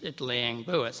since at Liang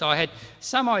Bua. So I had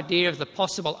some idea of the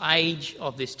possible age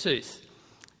of this tooth.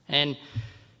 And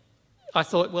I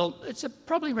thought, well, it's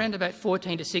probably around about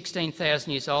 14 to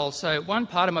 16,000 years old. So one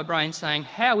part of my brain saying,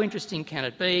 how interesting can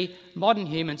it be? Modern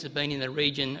humans have been in the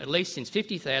region at least since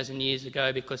 50,000 years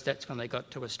ago because that's when they got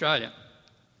to Australia.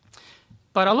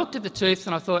 But I looked at the tooth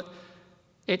and I thought,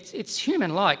 it's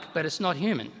human-like, but it's not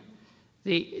human.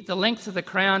 The length of the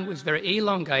crown was very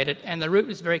elongated and the root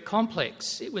was very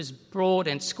complex. It was broad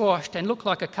and squashed and looked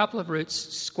like a couple of roots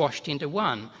squashed into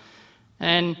one.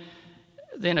 And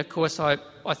then, of course, I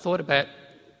thought about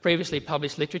previously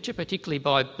published literature, particularly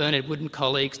by Bernard Wood and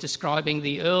colleagues, describing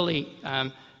the early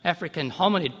African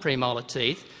hominid premolar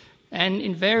teeth, And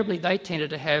invariably they tended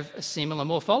to have a similar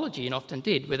morphology, and often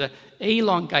did, with an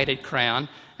elongated crown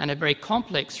and a very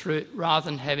complex root rather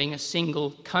than having a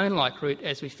single cone-like root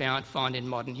as we find in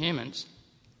modern humans.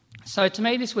 So to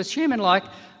me this was human-like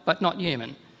but not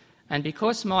human. And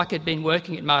because Mike had been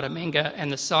working at Martamenga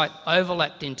and the site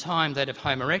overlapped in time that of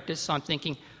Homo erectus, I'm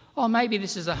thinking, oh, maybe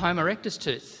this is a Homo erectus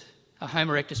tooth, a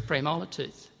Homo erectus premolar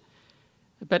tooth.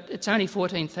 But it's only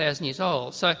 14,000 years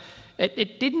old. So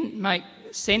it didn't make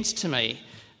sense to me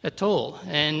at all.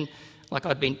 And like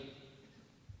I'd been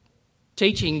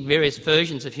teaching various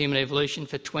versions of human evolution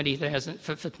for 20,000,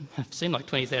 it seemed like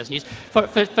 20,000 years,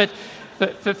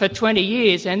 for 20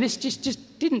 years, and this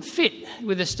just didn't fit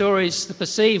with the stories, the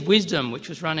perceived wisdom which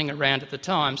was running around at the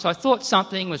time. So I thought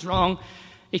something was wrong.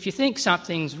 If you think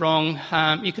something's wrong,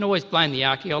 you can always blame the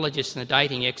archaeologists and the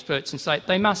dating experts and say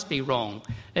they must be wrong.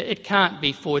 It can't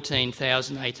be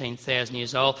 14,000, 18,000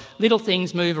 years old. Little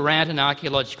things move around in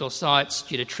archaeological sites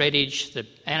due to treadage, the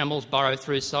animals burrow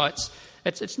through sites.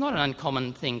 It's not an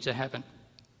uncommon thing to happen.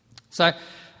 So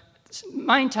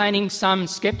maintaining some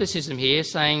scepticism here,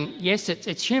 saying, yes,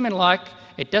 it's human-like,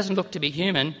 it doesn't look to be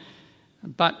human,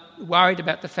 but worried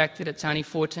about the fact that it's only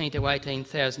 14 to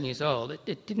 18,000 years old.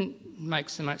 It didn't make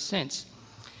so much sense.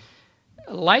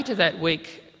 Later that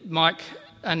week, Mike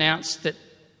announced that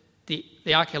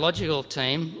the archaeological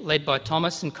team, led by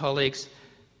Thomas and colleagues,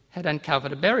 had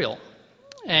uncovered a burial.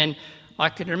 And I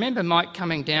could remember Mike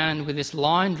coming down with this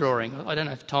line drawing. I don't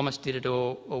know if Thomas did it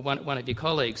or one of your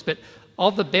colleagues, but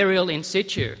of the burial in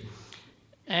situ.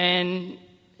 And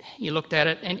you looked at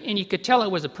it and you could tell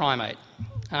it was a primate.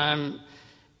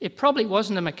 It probably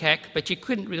wasn't a macaque, but you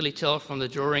couldn't really tell from the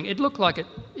drawing. It looked like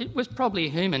it was probably a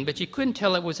human, but you couldn't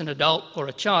tell it was an adult or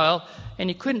a child, and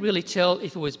you couldn't really tell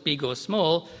if it was big or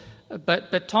small.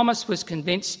 But Thomas was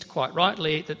convinced, quite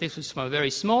rightly, that this was from a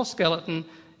very small skeleton,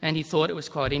 and he thought it was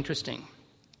quite interesting.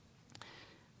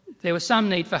 There was some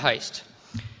need for haste.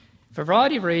 For a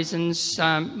variety of reasons,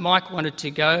 Mike wanted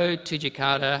to go to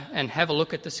Jakarta and have a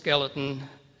look at the skeleton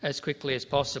as quickly as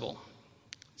possible.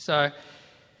 So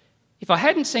if I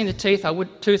hadn't seen the tooth, I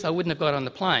wouldn't have got on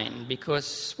the plane,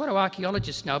 because what do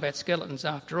archaeologists know about skeletons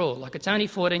after all? Like, it's only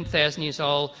 14,000 years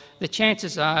old. The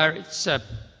chances are it's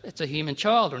a human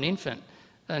child or an infant.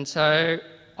 And so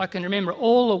I can remember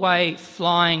all the way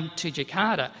flying to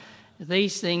Jakarta,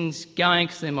 these things going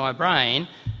through my brain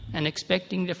and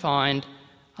expecting to find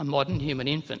a modern human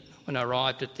infant when I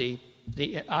arrived at the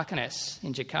Arkanas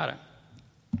in Jakarta.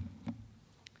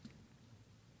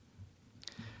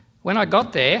 When I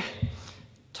got there,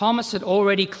 Thomas had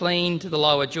already cleaned the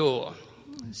lower jaw.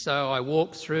 So I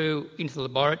walked through into the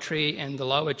laboratory and the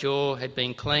lower jaw had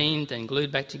been cleaned and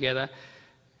glued back together.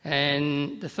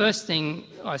 And the first thing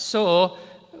I saw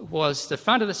was the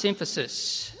front of the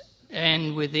symphysis.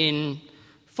 And within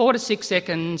 4 to 6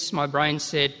 seconds, my brain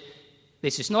said,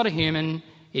 this is not a human,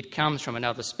 it comes from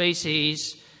another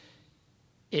species,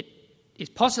 it is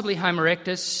possibly Homo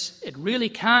erectus, it really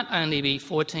can't only be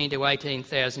 14 to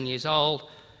 18,000 years old.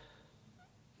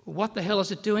 What the hell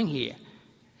is it doing here?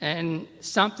 And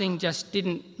something just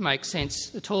didn't make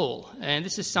sense at all. And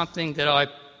this is something that I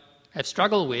have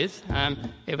struggled with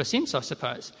ever since, I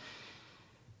suppose.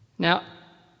 Now,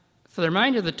 for the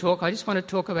remainder of the talk, I just want to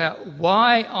talk about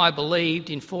why I believed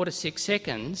in 4 to 6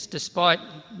 seconds, despite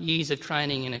years of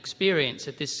training and experience,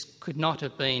 that this could not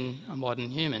have been a modern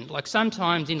human. Like,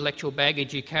 sometimes intellectual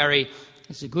baggage you carry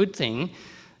is a good thing.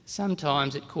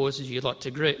 Sometimes it causes you lots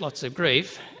of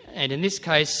grief. And in this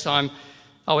case, I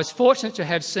was fortunate to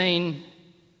have seen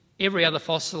every other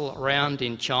fossil around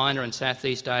in China and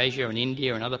Southeast Asia and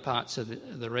India and other parts of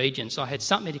the region. So I had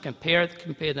something to compare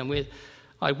them with.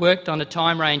 I worked on a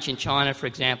time range in China, for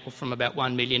example, from about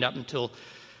 1 million up until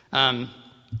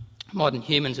modern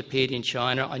humans appeared in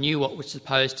China. I knew what was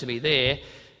supposed to be there,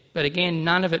 but again,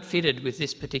 none of it fitted with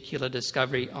this particular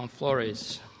discovery on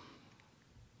Flores.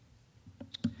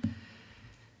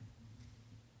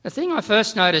 The thing I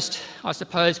first noticed, I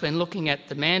suppose, when looking at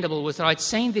the mandible was that I'd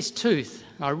seen this tooth.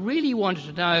 I really wanted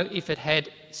to know if it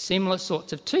had similar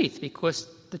sorts of teeth, because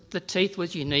the teeth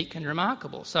was unique and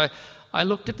remarkable. So I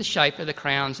looked at the shape of the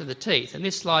crowns of the teeth, and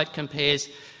this slide compares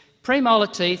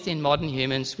premolar teeth in modern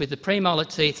humans with the premolar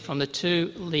teeth from the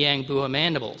 2 Liangbua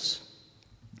mandibles.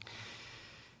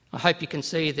 I hope you can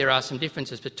see there are some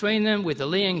differences between them, with the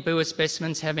Liangbua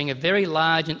specimens having a very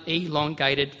large and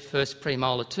elongated first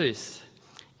premolar tooth.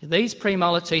 These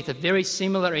premolar teeth are very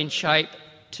similar in shape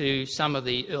to some of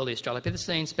the early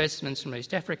Australopithecine specimens from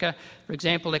East Africa. For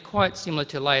example, they're quite similar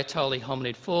to Laetoli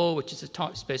hominid 4, which is a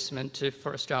type specimen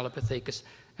for Australopithecus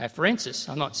afarensis.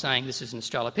 I'm not saying this is an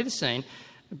Australopithecine,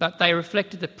 but they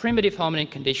reflected the primitive hominin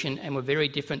condition and were very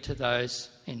different to those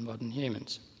in modern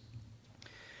humans.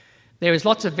 There is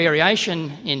lots of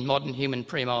variation in modern human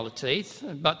premolar teeth,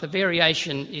 but the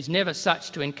variation is never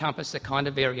such to encompass the kind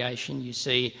of variation you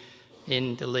see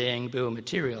in the Liang-Boer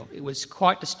material. It was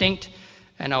quite distinct,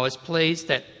 and I was pleased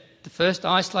that the first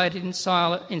isolated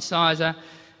incisor,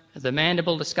 the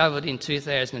mandible discovered in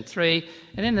 2003,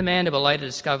 and then the mandible later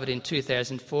discovered in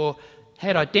 2004,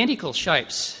 had identical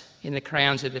shapes in the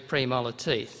crowns of the premolar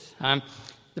teeth.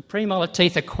 The premolar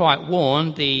teeth are quite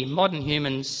worn. The modern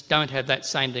humans don't have that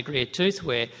same degree of tooth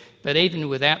wear, but even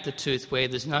without the tooth wear,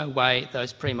 there's no way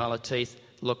those premolar teeth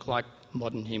look like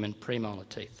modern human premolar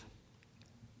teeth.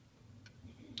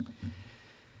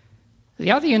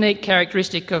 The other unique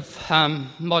characteristic of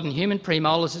modern human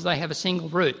premolars is they have a single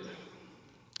root.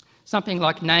 Something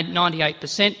like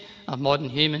 98% of modern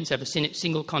humans have a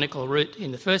single conical root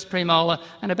in the first premolar,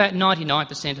 and about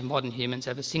 99% of modern humans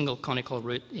have a single conical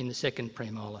root in the second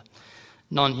premolar.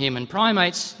 Non-human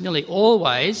primates nearly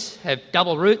always have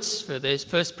double roots for their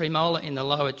first premolar in the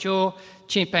lower jaw.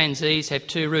 Chimpanzees have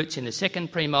two roots in the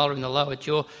second premolar in the lower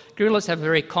jaw. Gorillas have a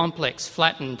very complex,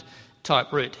 flattened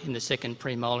type root in the second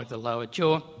premolar of the lower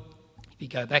jaw. If you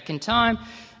go back in time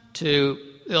to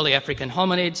early African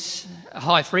hominids, a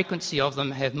high frequency of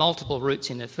them have multiple roots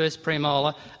in their first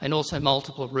premolar and also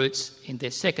multiple roots in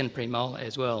their second premolar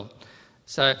as well.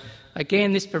 So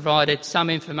again, this provided some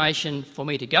information for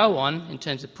me to go on in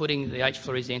terms of putting the H.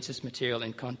 floresiensis material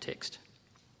in context.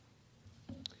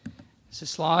 It's a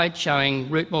slide showing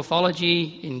root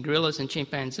morphology in gorillas and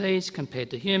chimpanzees compared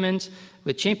to humans,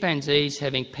 with chimpanzees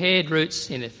having paired roots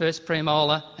in their first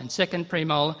premolar and second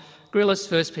premolar, gorillas'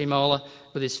 first premolar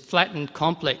with this flattened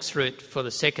complex root for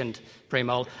the second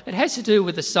premolar. It has to do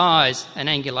with the size and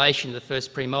angulation of the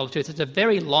first premolar tooth. It's a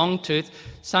very long tooth,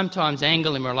 sometimes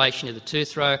angled in relation to the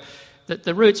tooth row.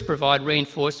 The roots provide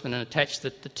reinforcement and attach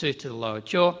the tooth to the lower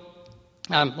jaw.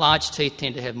 Large teeth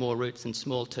tend to have more roots than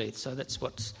small teeth, so that's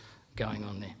what's going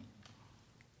on there.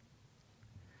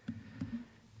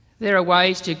 There are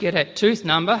ways to get at tooth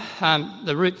number,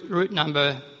 the root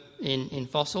number in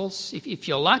fossils. If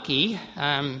you're lucky,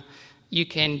 you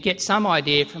can get some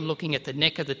idea from looking at the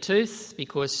neck of the tooth,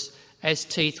 because as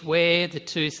teeth wear, the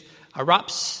tooth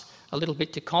erupts a little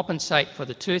bit to compensate for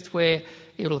the tooth wear.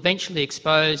 It will eventually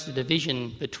expose the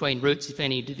division between roots if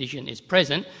any division is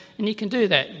present, and you can do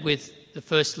that with the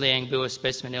first Liang-Boer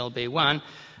specimen LB1.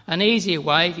 An easier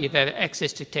way, if you have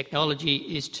access to technology,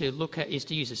 is to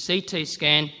use a CT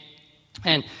scan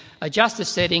and adjust the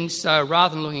settings. So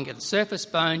rather than looking at the surface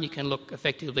bone, you can look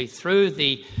effectively through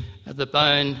the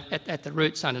bone at the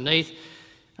roots underneath.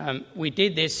 We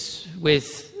did this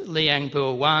with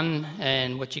Liang-Boer 1,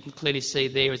 and what you can clearly see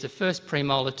there is the first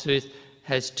premolar tooth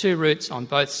has two roots on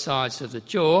both sides of the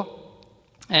jaw,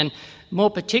 and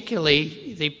more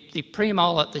particularly the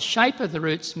premolar, the shape of the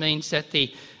roots means that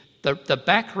the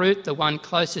back root, the one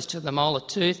closest to the molar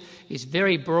tooth, is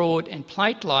very broad and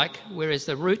plate-like, whereas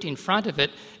the root in front of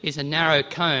it is a narrow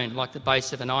cone, like the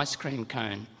base of an ice cream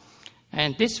cone.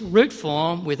 And this root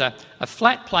form, with a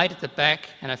flat plate at the back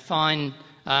and a fine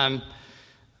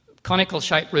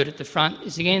conical-shaped root at the front,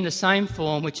 is again the same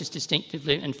form which is distinctive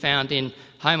and found in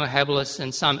Homo habilis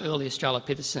and some early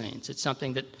Australopithecines. It's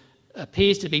something that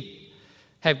appears to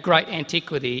have great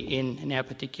antiquity in our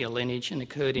particular lineage and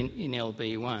occurred in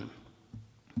LB1.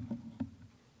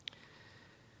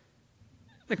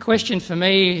 The question for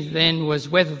me then was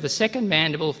whether the second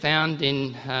mandible found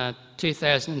in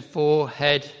 2004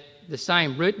 had the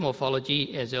same root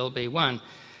morphology as LB1.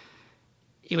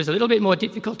 It was a little bit more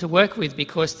difficult to work with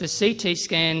because the CT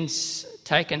scans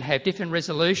taken have different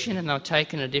resolution and they're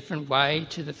taken a different way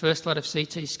to the first lot of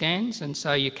CT scans, and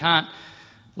so you can't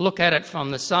look at it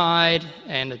from the side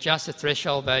and adjust the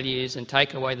threshold values and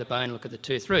take away the bone and look at the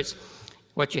tooth roots.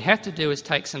 What you have to do is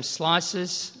take some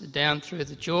slices down through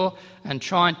the jaw and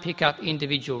try and pick up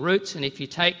individual roots, and if you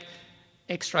take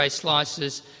X-ray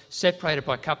slices separated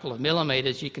by a couple of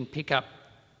millimetres, you can pick up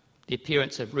the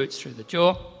appearance of roots through the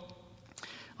jaw.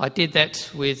 I did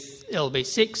that with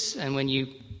LB6, and when you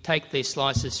take these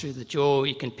slices through the jaw,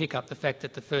 you can pick up the fact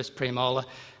that the first premolar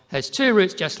has two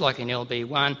roots just like in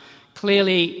LB1.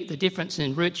 Clearly, the difference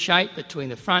in root shape between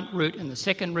the front root and the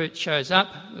second root shows up,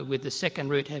 with the second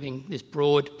root having this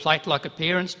broad plate-like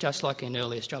appearance, just like in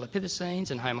early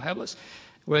Australopithecines and Homo habilis,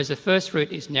 whereas the first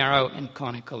root is narrow and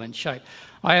conical in shape.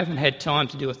 I haven't had time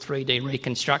to do a 3D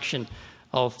reconstruction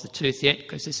of the tooth yet,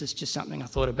 because this is just something I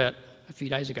thought about a few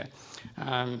days ago.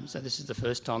 So this is the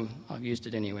first time I've used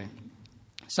it anywhere.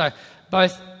 So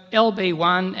both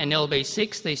LB1 and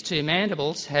LB6, these two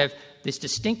mandibles, have this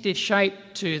distinctive shape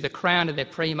to the crown of their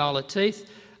premolar teeth.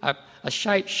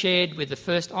 shape shared with the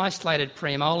first isolated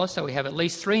premolar, so we have at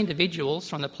least 3 individuals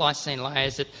from the Pleistocene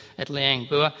layers at Liang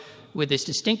Bua with this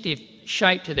distinctive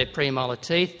shape to their premolar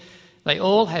teeth. They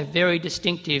all have very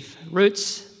distinctive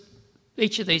roots.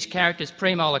 Each of these characters,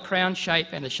 premolar crown shape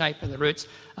and the shape of the roots,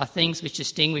 are things which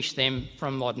distinguish them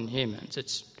from modern humans.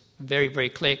 It's very, very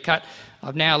clear cut.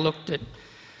 I've now looked at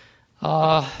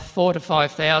 4,000 to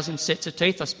 5,000 sets of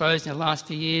teeth, I suppose, in the last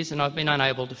few years, and I've been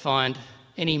unable to find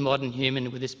any modern human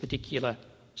with this particular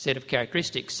set of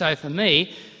characteristics. So for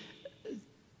me,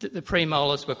 the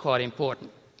premolars were quite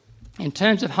important. In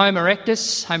terms of Homo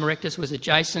erectus was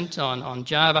adjacent on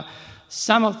Java.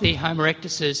 Some of the Homo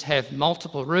erectuses have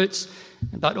multiple roots,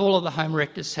 but all of the Homo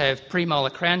erectus have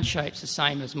premolar crown shapes the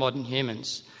same as modern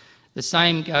humans. The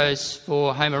same goes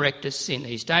for Homo erectus in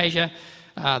East Asia.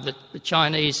 The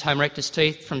Chinese Homo erectus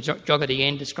teeth from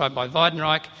Jogadian, described by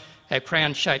Weidenreich, have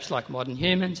crown shapes like modern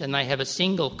humans, and they have a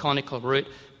single conical root,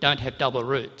 don't have double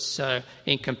roots. So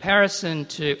in comparison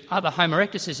to other Homo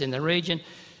erectuses in the region,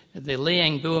 the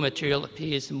Liang Bua material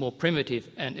appears more primitive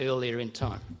and earlier in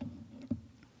time.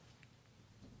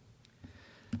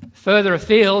 Further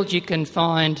afield, you can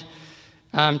find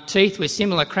teeth with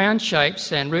similar crown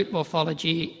shapes and root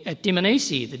morphology at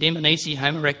Dmanisi, the Dmanisi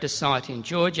Homo erectus site in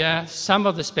Georgia. Some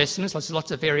of the specimens, there's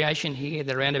lots of variation here,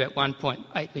 they're around about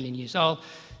 1.8 million years old.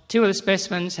 2 of the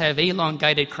specimens have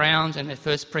elongated crowns and their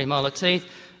first premolar teeth.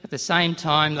 At the same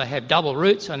time, they have double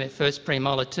roots on their first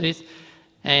premolar tooth.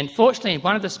 And fortunately, in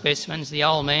one of the specimens, the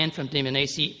old man from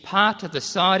Dmanisi, part of the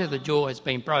side of the jaw has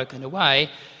been broken away,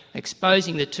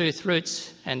 exposing the tooth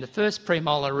roots, and the first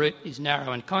premolar root is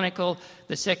narrow and conical,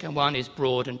 the second one is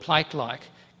broad and plate-like,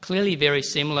 clearly very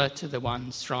similar to the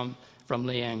ones from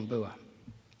Liang Bua.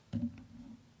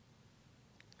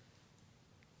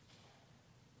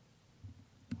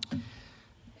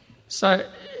 So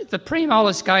the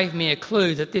premolars gave me a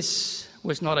clue that this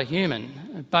was not a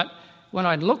human, but when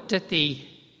I looked at the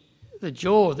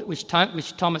jaw which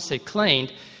Thomas had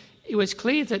cleaned, it was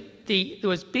clear that there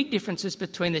was big differences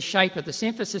between the shape of the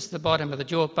symphysis at the bottom of the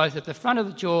jaw, both at the front of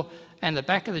the jaw and the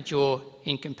back of the jaw,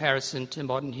 in comparison to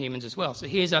modern humans as well. So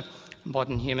here's a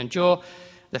modern human jaw.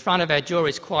 The front of our jaw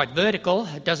is quite vertical.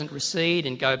 It doesn't recede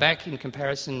and go back in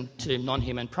comparison to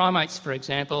non-human primates, for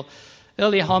example.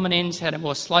 Earlier hominins had a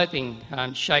more sloping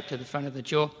shape to the front of the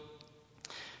jaw.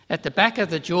 At the back of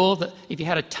the jaw, if you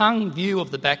had a tongue view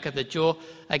of the back of the jaw,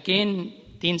 again,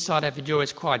 the inside of the jaw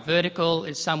is quite vertical,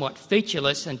 it's somewhat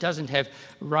featureless and doesn't have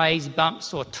raised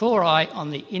bumps or tori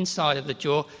on the inside of the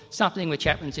jaw, something which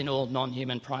happens in all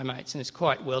non-human primates and is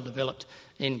quite well developed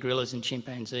in gorillas and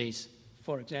chimpanzees,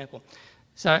 for example.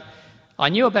 So I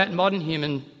knew about modern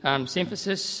human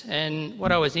symphysis, and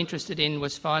what I was interested in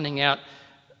was finding out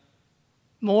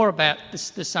more about the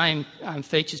same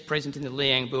features present in the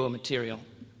Liang Bua material.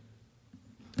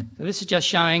 So this is just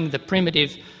showing the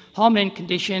primitive hominin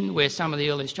condition, where some of the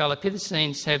early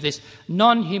Australopithecines have this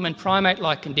non-human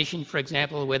primate-like condition, for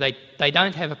example, where they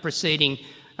don't have a preceding,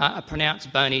 a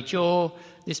pronounced bony jaw.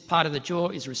 This part of the jaw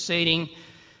is receding.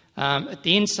 At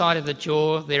the inside of the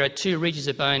jaw, there are 2 ridges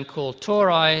of bone called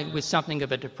tori, with something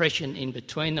of a depression in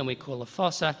between them we call a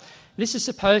fossa. This is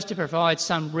supposed to provide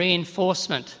some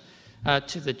reinforcement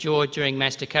to the jaw during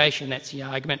mastication, that's the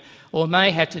argument, or may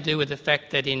have to do with the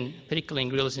fact that particularly in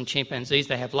gorillas and chimpanzees,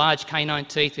 they have large canine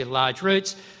teeth with large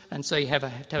roots, and so you have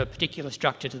to have a particular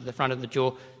structure to the front of the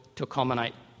jaw to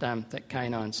accommodate that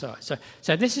canine size.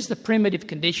 So this is the primitive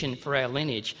condition for our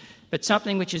lineage, but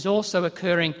something which is also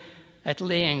occurring at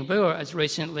Liang Bua as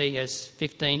recently as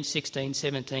 15, 16,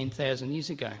 17,000 years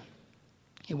ago.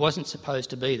 It wasn't supposed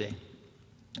to be there.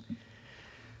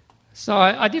 So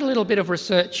I did a little bit of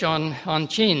research on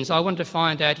chins. I wanted to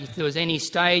find out if there was any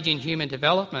stage in human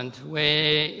development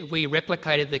where we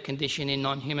replicated the condition in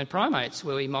non-human primates,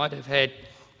 where we might have had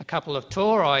a couple of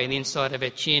tori in the inside of our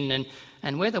chin,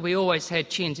 and whether we always had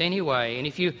chins anyway.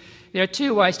 And there are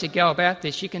 2 ways to go about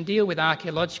this. You can deal with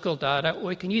archaeological data,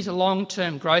 or you can use a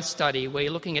long-term growth study where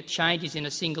you're looking at changes in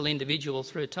a single individual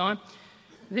through time.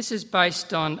 This is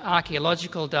based on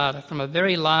archaeological data from a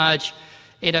very large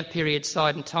Edo period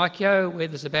site in Tokyo, where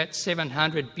there's about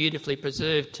 700 beautifully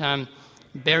preserved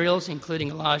burials,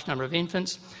 including a large number of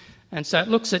infants. And so it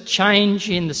looks at change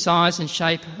in the size and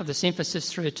shape of the symphysis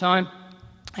through time.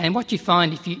 And what you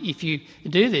find if you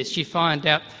do this, you find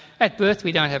out at birth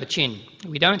we don't have a chin.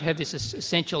 We don't have this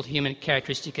essential human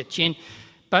characteristic of chin.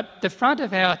 But the front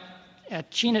of our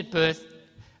chin at birth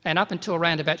and up until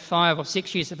around about 5 or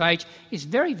 6 years of age is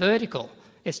very vertical.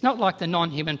 It's not like the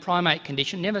non-human primate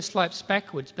condition, never slopes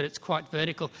backwards, but it's quite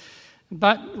vertical.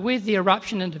 But with the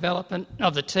eruption and development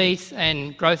of the teeth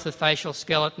and growth of facial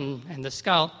skeleton and the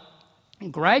skull,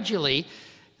 Gradually,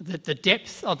 the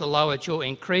depth of the lower jaw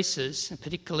increases,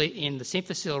 particularly in the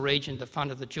symphyseal region, the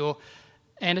front of the jaw,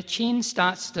 and a chin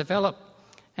starts to develop.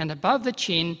 And above the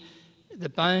chin, the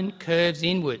bone curves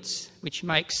inwards, which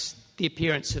makes the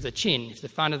appearance of the chin. If the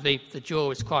front of the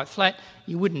jaw is quite flat,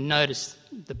 you wouldn't notice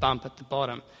the bump at the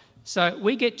bottom. So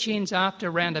we get chins after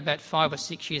around about 5 or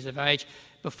 6 years of age.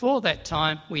 Before that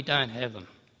time, we don't have them.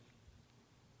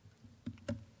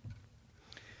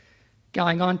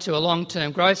 Going on to a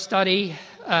long-term growth study,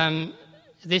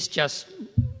 this just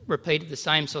repeated the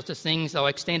same sorts of things, though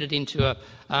extended into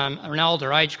an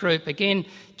older age group. Again,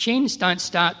 chins don't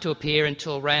start to appear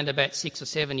until around about 6 or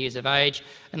 7 years of age,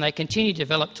 and they continue to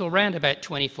develop till around about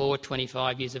 24,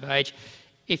 25 years of age.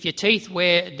 If your teeth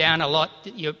wear down a lot,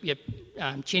 your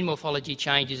chin morphology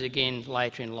changes again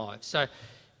later in life. So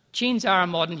chins are a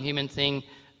modern human thing,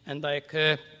 and they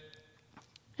occur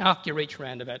after you reach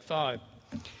around about 5.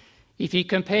 If you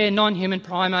compare non-human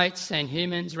primates and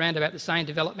humans around about the same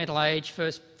developmental age,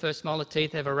 first molar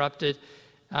teeth have erupted,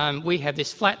 we have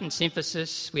this flattened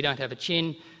symphysis, we don't have a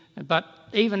chin, but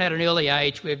even at an early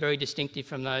age we're very distinctive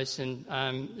from those in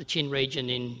the chin region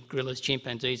in gorillas,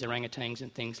 chimpanzees, orangutans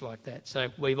and things like that. So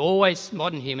we've always,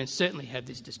 modern humans certainly have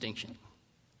this distinction.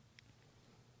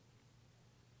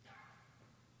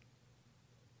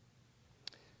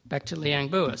 Back to Liang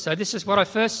Bua. So this is what I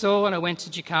first saw when I went to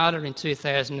Jakarta in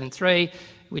 2003,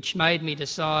 which made me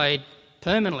decide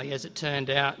permanently, as it turned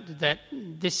out, that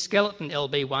this skeleton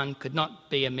LB1 could not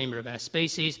be a member of our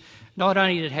species. Not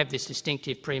only did it have this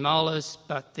distinctive premolars,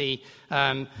 but the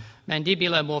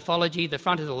mandibular morphology, the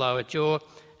front of the lower jaw,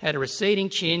 had a receding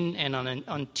chin, and on an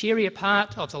anterior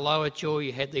part of the lower jaw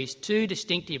you had these 2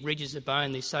 distinctive ridges of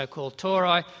bone, these so-called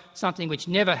tori, something which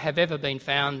never have ever been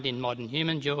found in modern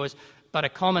human jaws, but are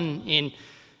common in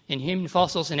human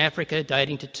fossils in Africa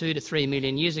dating to 2 to 3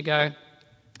 million years ago.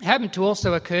 Happened to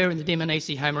also occur in the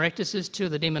Dimonesis Homo erectuses. 2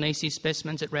 of the Dimonesis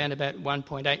specimens at around about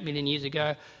 1.8 million years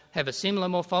ago have a similar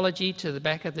morphology to the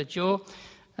back of the jaw.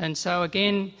 And so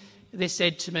again, this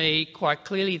said to me quite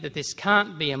clearly that this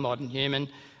can't be a modern human.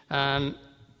 And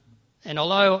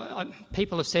although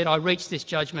people have said I reached this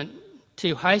judgment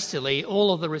too hastily,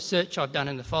 all of the research I've done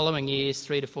in the following years,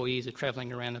 3 to 4 years of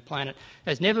travelling around the planet,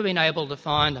 has never been able to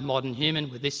find a modern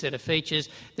human with this set of features.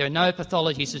 There are no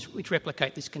pathologies which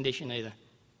replicate this condition either.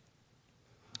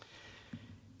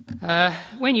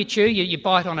 When you chew, you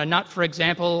bite on a nut, for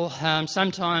example.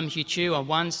 Sometimes you chew on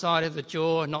one side of the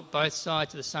jaw, not both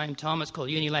sides at the same time. It's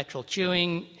called unilateral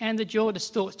chewing, and the jaw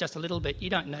distorts just a little bit. You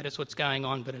don't notice what's going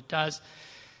on, but it does.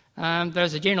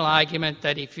 There's a general argument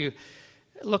that if you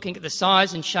looking at the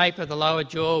size and shape of the lower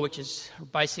jaw, which is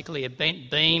basically a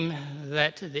bent beam,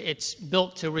 that it's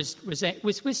built to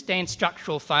withstand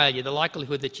structural failure, the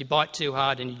likelihood that you bite too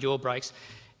hard and your jaw breaks.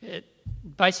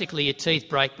 Basically, your teeth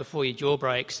break before your jaw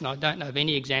breaks, and I don't know of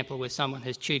any example where someone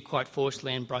has chewed quite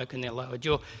forcefully and broken their lower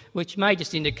jaw, which may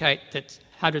just indicate that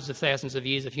hundreds of thousands of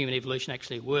years of human evolution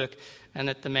actually work and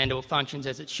that the mandible functions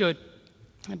as it should.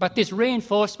 But this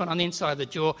reinforcement on the inside of the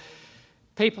jaw,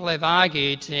 people have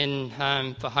argued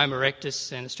for Homo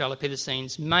erectus and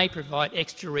Australopithecines may provide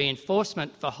extra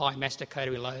reinforcement for high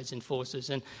masticatory loads and forces,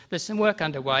 and there's some work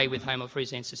underway with Homo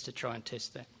floresiensis to try and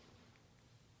test that.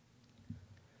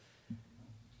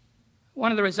 One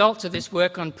of the results of this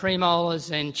work on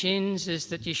premolars and chins is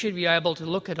that you should be able to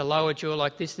look at a lower jaw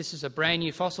like this. This is a brand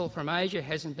new fossil from Asia,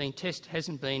 hasn't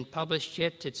been published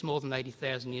yet. It's more than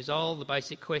 80,000 years old. The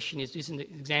basic question is it an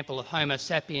example of Homo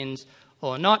sapiens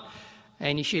or not?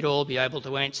 And you should all be able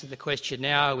to answer the question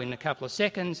now in a couple of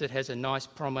seconds. It has a nice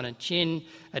prominent chin.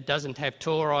 It doesn't have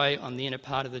tori on the inner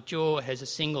part of the jaw. It has a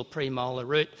single premolar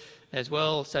root as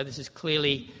well. So this is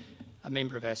clearly a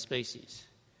member of our species.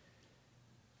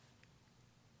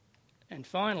 And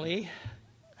finally,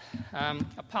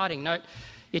 a parting note.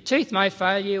 Your teeth may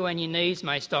fail you and your knees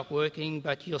may stop working,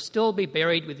 but you'll still be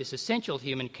buried with this essential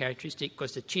human characteristic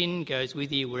because the chin goes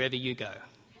with you wherever you go.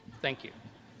 Thank you.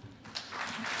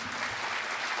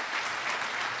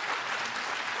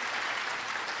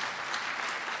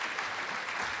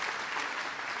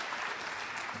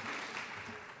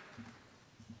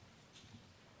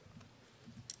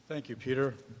 Thank you,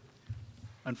 Peter.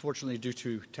 Unfortunately, due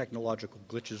to technological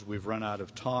glitches, we've run out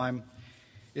of time.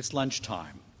 It's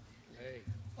lunchtime. Hey.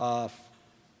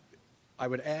 I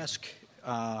would ask,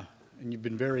 and you've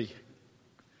been very,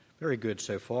 very good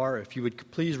so far, if you would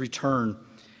please return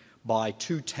by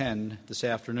 2:10 this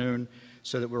afternoon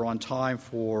so that we're on time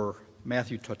for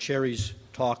Matthew Toccheri's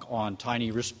talk on tiny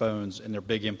wrist bones and their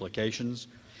big implications.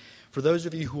 For those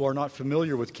of you who are not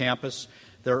familiar with campus,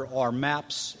 there are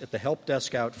maps at the help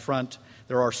desk out front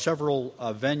There are several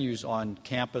venues on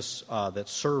campus that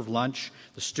serve lunch.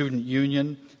 The Student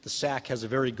Union, the SAC has a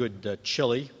very good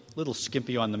chili, a little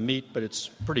skimpy on the meat, but it's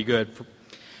pretty good.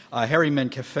 Harryman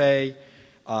Cafe,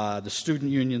 the Student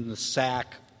Union, the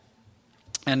SAC,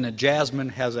 and the Jasmine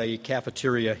has a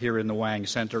cafeteria here in the Wang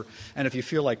Center. And if you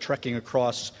feel like trekking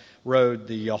across road,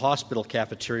 the hospital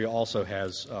cafeteria also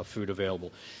has food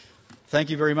available. Thank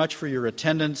you very much for your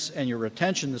attendance and your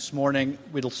attention this morning.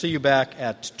 We'll see you back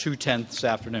at 2:10 this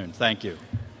afternoon. Thank you.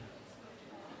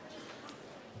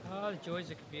 Oh, the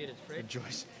joys of computers, Fred.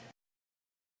 Joyce.